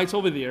that he writes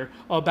over there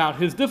about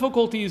his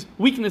difficulties,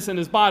 weakness in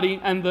his body,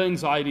 and the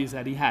anxieties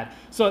that he had.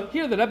 So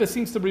here the Rebbe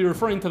seems to be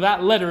referring to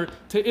that letter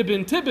to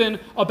Ibn Tibbon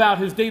about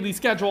his daily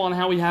schedule and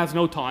how he has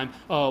no time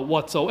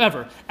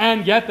whatsoever.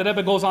 And yet the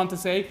Rebbe goes on to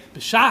say,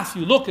 B'shas,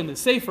 you look in the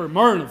Sefer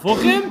Mer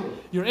Nevuchim,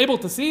 you're able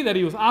to see that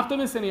he was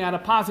optimist and he had a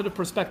positive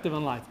perspective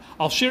in life.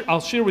 I'll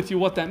share with you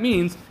what that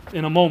means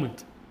in a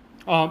moment.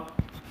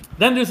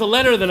 Then there's a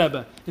letter of the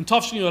Rebbe in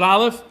Tafshin Yud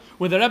Aleph,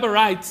 where the Rebbe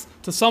writes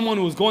to someone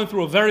who was going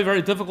through a very,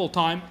 very difficult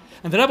time.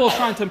 And the Rebbe was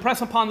trying to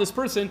impress upon this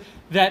person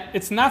that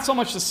it's not so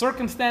much the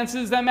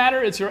circumstances that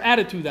matter, it's your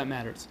attitude that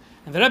matters.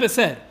 And the Rebbe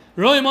said,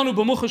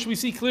 we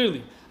see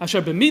clearly, that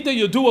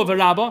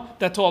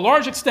to a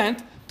large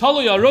extent,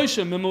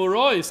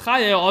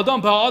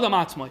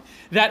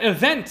 that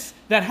events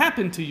that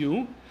happen to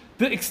you,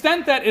 the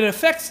extent that it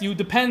affects you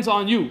depends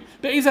on you.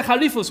 How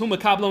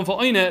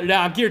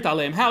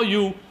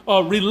you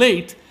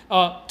relate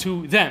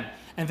to them.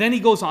 And then he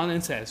goes on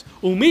and says,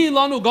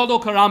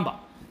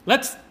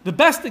 the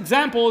best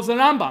example is the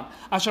Rambam.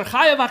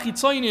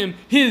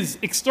 His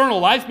external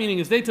life, meaning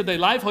his day-to-day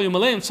life,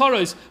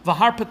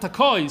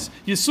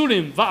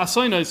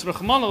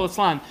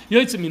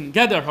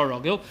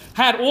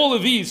 had all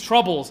of these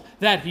troubles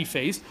that he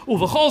faced.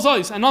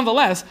 And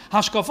nonetheless,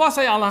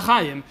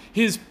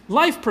 his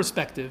life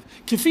perspective,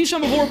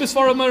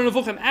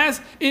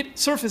 as it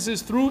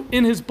surfaces through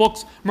in his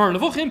books, Mer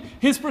Nevuchim,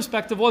 his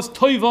perspective was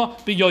toiva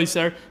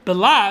b'yoser,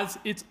 belaz,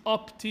 it's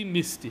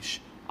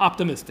optimistic. On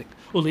the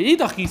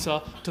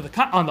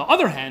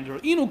other hand,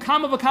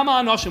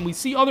 we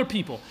see other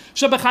people.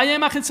 They're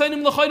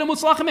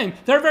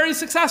very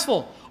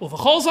successful.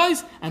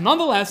 And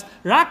nonetheless,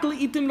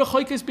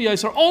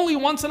 only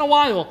once in a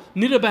while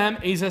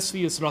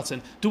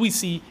do we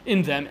see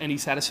in them any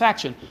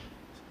satisfaction.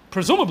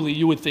 Presumably,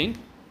 you would think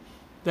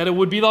that it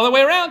would be the other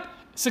way around.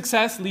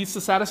 Success leads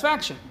to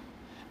satisfaction.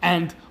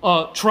 And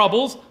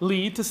troubles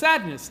lead to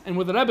sadness. And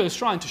what the Rebbe is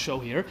trying to show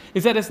here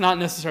is that it's not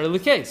necessarily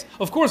the case.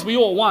 Of course, we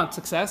all want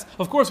success.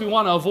 Of course, we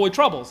want to avoid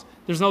troubles.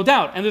 There's no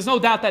doubt. And there's no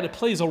doubt that it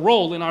plays a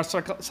role in our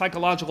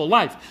psychological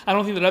life. I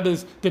don't think the Rebbe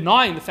is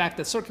denying the fact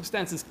that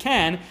circumstances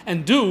can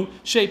and do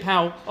shape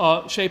how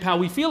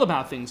we feel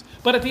about things.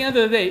 But at the end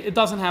of the day, it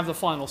doesn't have the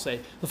final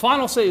say. The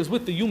final say is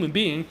with the human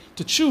being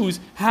to choose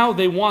how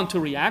they want to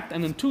react.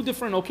 And in 2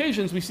 different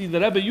occasions, we see the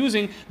Rebbe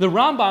using the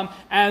Rambam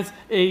as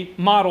a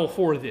model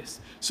for this.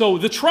 So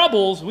the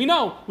troubles, we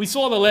know. We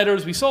saw the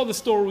letters, we saw the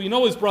story, we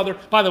know his brother.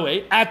 By the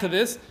way, add to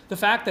this the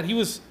fact that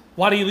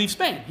why did he leave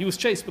Spain? He was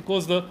chased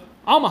because the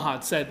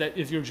Almohad said that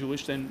if you're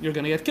Jewish, then you're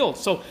going to get killed.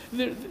 So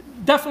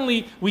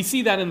definitely we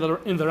see that in the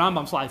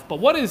Rambam's life. But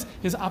what is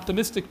his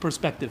optimistic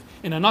perspective?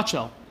 In a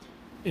nutshell,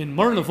 in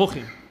Mer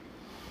Nevuchim,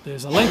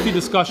 there's a lengthy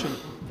discussion.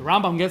 The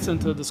Rambam gets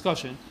into a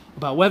discussion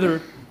about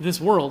whether this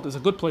world is a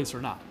good place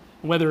or not,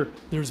 and whether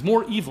there's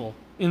more evil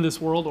in this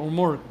world or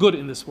more good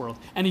in this world.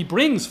 And he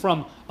brings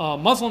from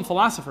Muslim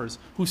philosophers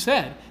who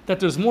said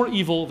that there's more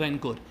evil than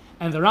good.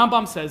 And the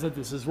Rambam says that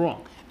this is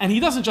wrong. And he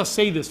doesn't just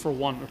say this for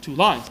 1 or 2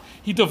 lines.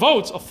 He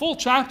devotes a full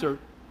chapter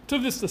to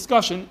this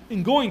discussion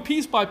in going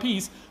piece by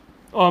piece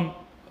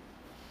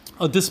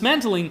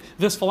dismantling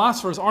this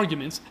philosopher's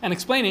arguments and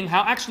explaining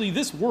how actually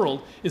this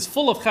world is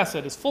full of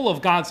chesed, is full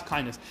of God's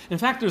kindness. In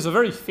fact, there's a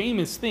very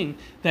famous thing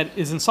that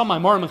is in some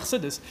Maimarim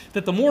Chassidus,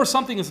 that the more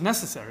something is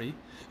necessary,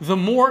 the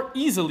more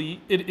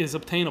easily it is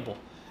obtainable.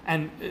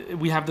 And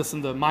we have this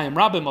in the Mayim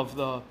Rabbim of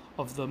the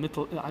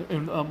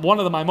in one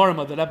of the Maimarim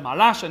of the Reb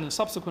Marash and in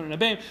subsequent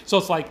Rebbeim. So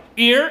it's like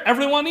air,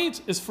 everyone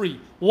needs, is free.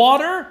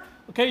 Water,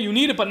 okay, you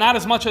need it, but not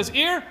as much as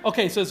air.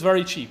 Okay, so it's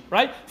very cheap,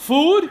 right?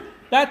 Food,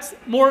 that's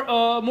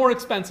more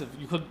expensive.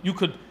 You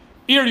could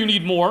air you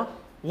need more,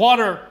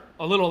 water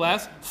a little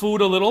less,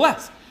 food a little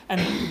less. And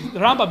the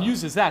Rambam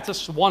uses that,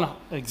 just one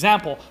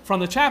example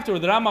from the chapter where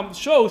the Rambam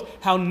shows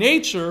how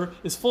nature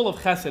is full of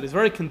chesed, is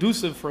very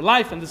conducive for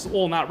life, and this is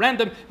all not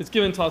random, it's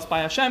given to us by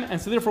Hashem, and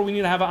so therefore we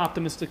need to have an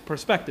optimistic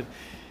perspective.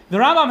 The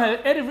Rambam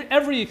had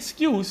every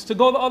excuse to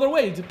go the other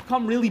way, to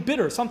become really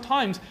bitter.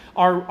 Sometimes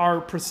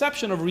our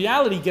perception of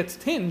reality gets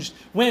tinged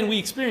when we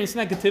experience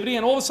negativity,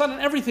 and all of a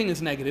sudden everything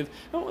is negative.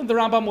 And the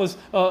Rambam was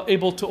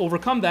able to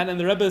overcome that, and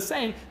the Rebbe is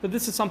saying that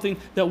this is something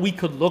that we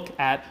could look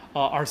at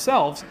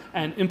ourselves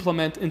and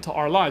implement into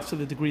our lives to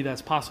the degree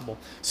that's possible.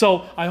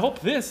 So I hope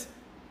this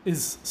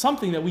is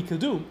something that we could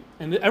do,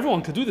 and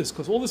everyone could do this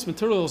because all this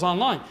material is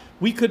online.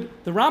 The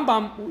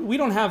Rambam, we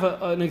don't have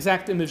an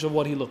exact image of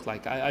what he looked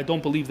like. I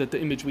don't believe that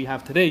the image we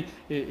have today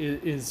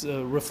is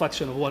a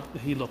reflection of what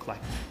he looked like.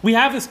 We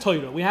have his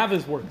Torah, we have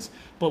his works,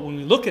 but when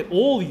we look at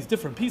all these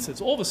different pieces,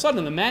 all of a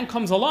sudden the man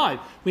comes alive.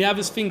 We have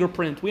his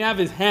fingerprint, we have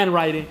his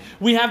handwriting,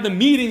 we have the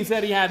meetings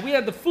that he had, we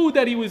have the food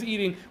that he was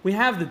eating, we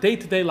have the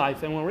day-to-day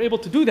life, and when we're able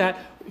to do that,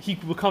 he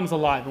becomes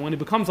alive. And when he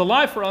becomes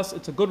alive for us,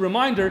 it's a good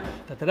reminder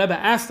that the Rebbe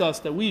asked us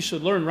that we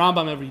should learn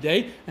Rambam every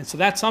day. And so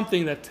that's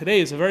something that today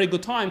is a very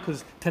good time,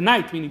 because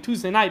tonight, meaning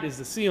Tuesday night, is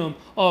the Siyum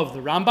of the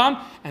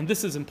Rambam. And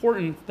this is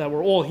important that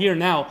we're all here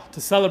now to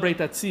celebrate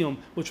that Siyum,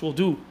 which we'll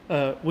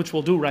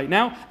do right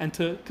now, and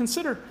to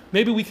consider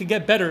maybe we could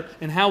get better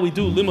in how we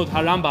do Limud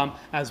HaRambam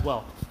as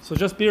well. So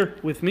just bear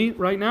with me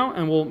right now,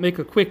 and we'll make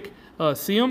a quick Siyum.